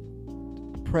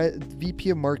VP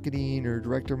of marketing or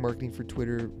director of marketing for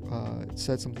Twitter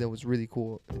said something that was really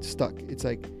cool. It stuck. It's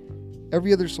like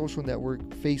every other social network,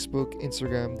 Facebook,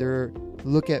 Instagram, they're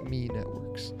look at me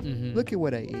networks. Mm-hmm. Look at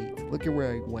what I ate. Look at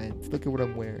where I went. Look at what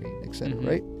I'm wearing, etc. Mm-hmm.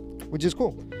 Right? Which is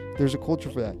cool. There's a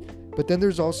culture for that. But then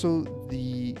there's also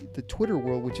the Twitter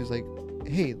world, which is like,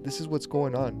 hey, this is what's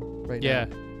going on right now.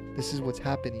 This is what's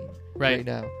happening right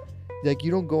now. Like, you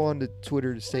don't go on to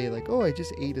Twitter to say like, oh, I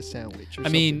just ate a sandwich or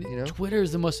something, you know? Twitter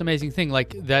is the most amazing thing.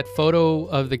 Like that photo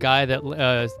of the guy that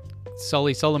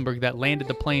Sully Sullenberg that landed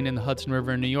the plane in the Hudson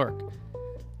River in New York.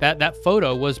 That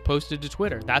photo was posted to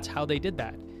Twitter. That's how they did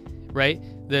that, right?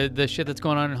 The shit that's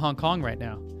going on in Hong Kong right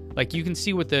now. Like, you can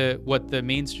see what the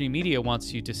mainstream media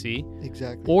wants you to see.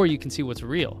 Exactly. Or you can see what's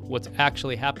real, what's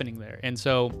actually happening there. And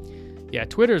so, yeah,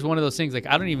 Twitter is one of those things. Like,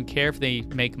 I don't even care if they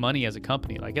make money as a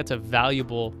company. Like, it's a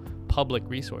valuable public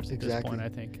resource at this point, I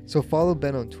think. So follow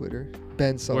Ben on Twitter.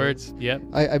 Ben Sullins. Words. Yep.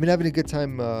 I've been having a good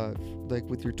time like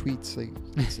with your tweets. Like,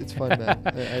 it's fun,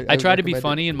 man. I try to be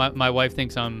funny, and my wife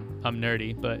thinks I'm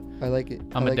nerdy, but I like it.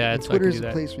 I'm a dad, and so Twitter I is can do a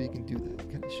that. place where you can do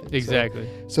that kind of shit. Exactly.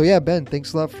 So yeah, Ben,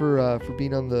 thanks a lot for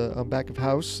being on back of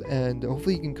house, and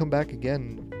hopefully you can come back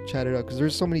again, chat it out, because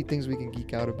there's so many things we can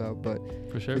geek out about. But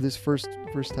for sure, for this first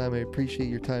time, I appreciate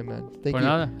your time, man. Thank you.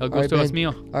 Nada. El gusto es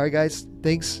mío. All right, guys,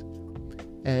 thanks,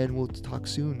 and we'll talk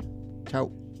soon.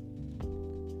 Ciao.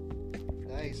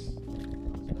 Nice.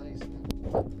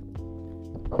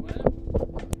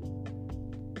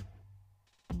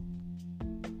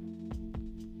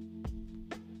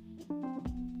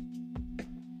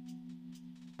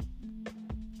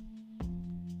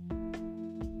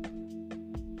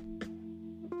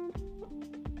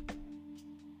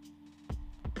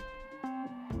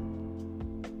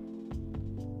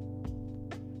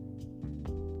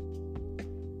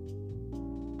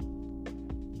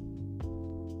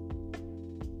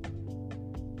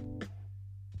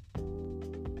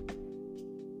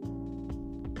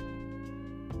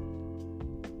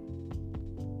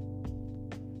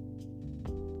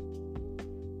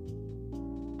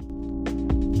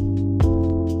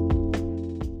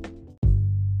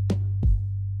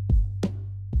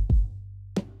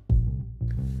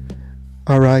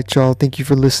 All right, y'all. Thank you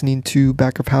for listening to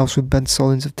Back of House with Ben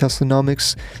Sullins of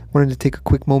Teslanomics. Wanted to take a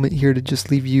quick moment here to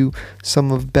just leave you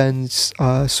some of Ben's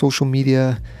social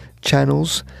media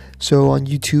channels. So on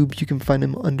YouTube, you can find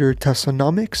him under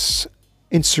Teslanomics.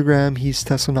 Instagram, he's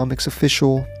Teslanomics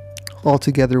Official, all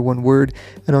together one word.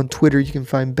 And on Twitter, you can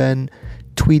find Ben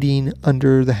tweeting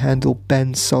under the handle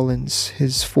Ben Sullins,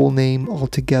 his full name all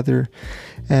together.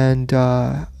 And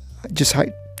just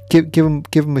give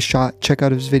him a shot. Check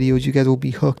out his videos. You guys will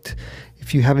be hooked.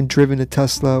 If you haven't driven a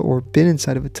Tesla or been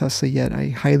inside of a Tesla yet, I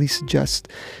highly suggest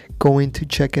going to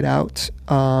check it out.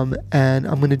 And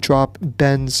I'm going to drop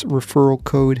Ben's referral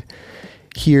code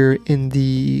here in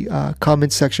the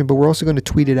comments section, but we're also going to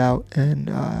tweet it out and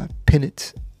pin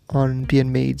it on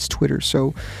BNMade's Twitter.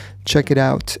 So check it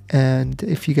out. And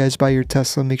if you guys buy your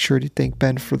Tesla, make sure to thank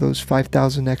Ben for those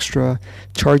 5,000 extra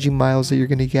charging miles that you're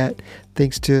going to get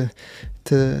thanks to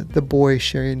the boy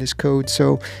sharing his code.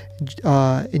 So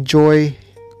enjoy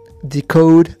the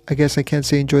code. I guess I can't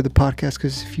say enjoy the podcast,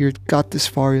 because if you got this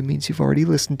far, it means you've already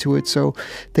listened to it. So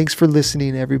thanks for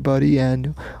listening, everybody,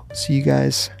 and see you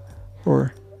guys,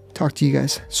 or talk to you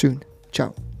guys soon.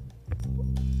 Ciao.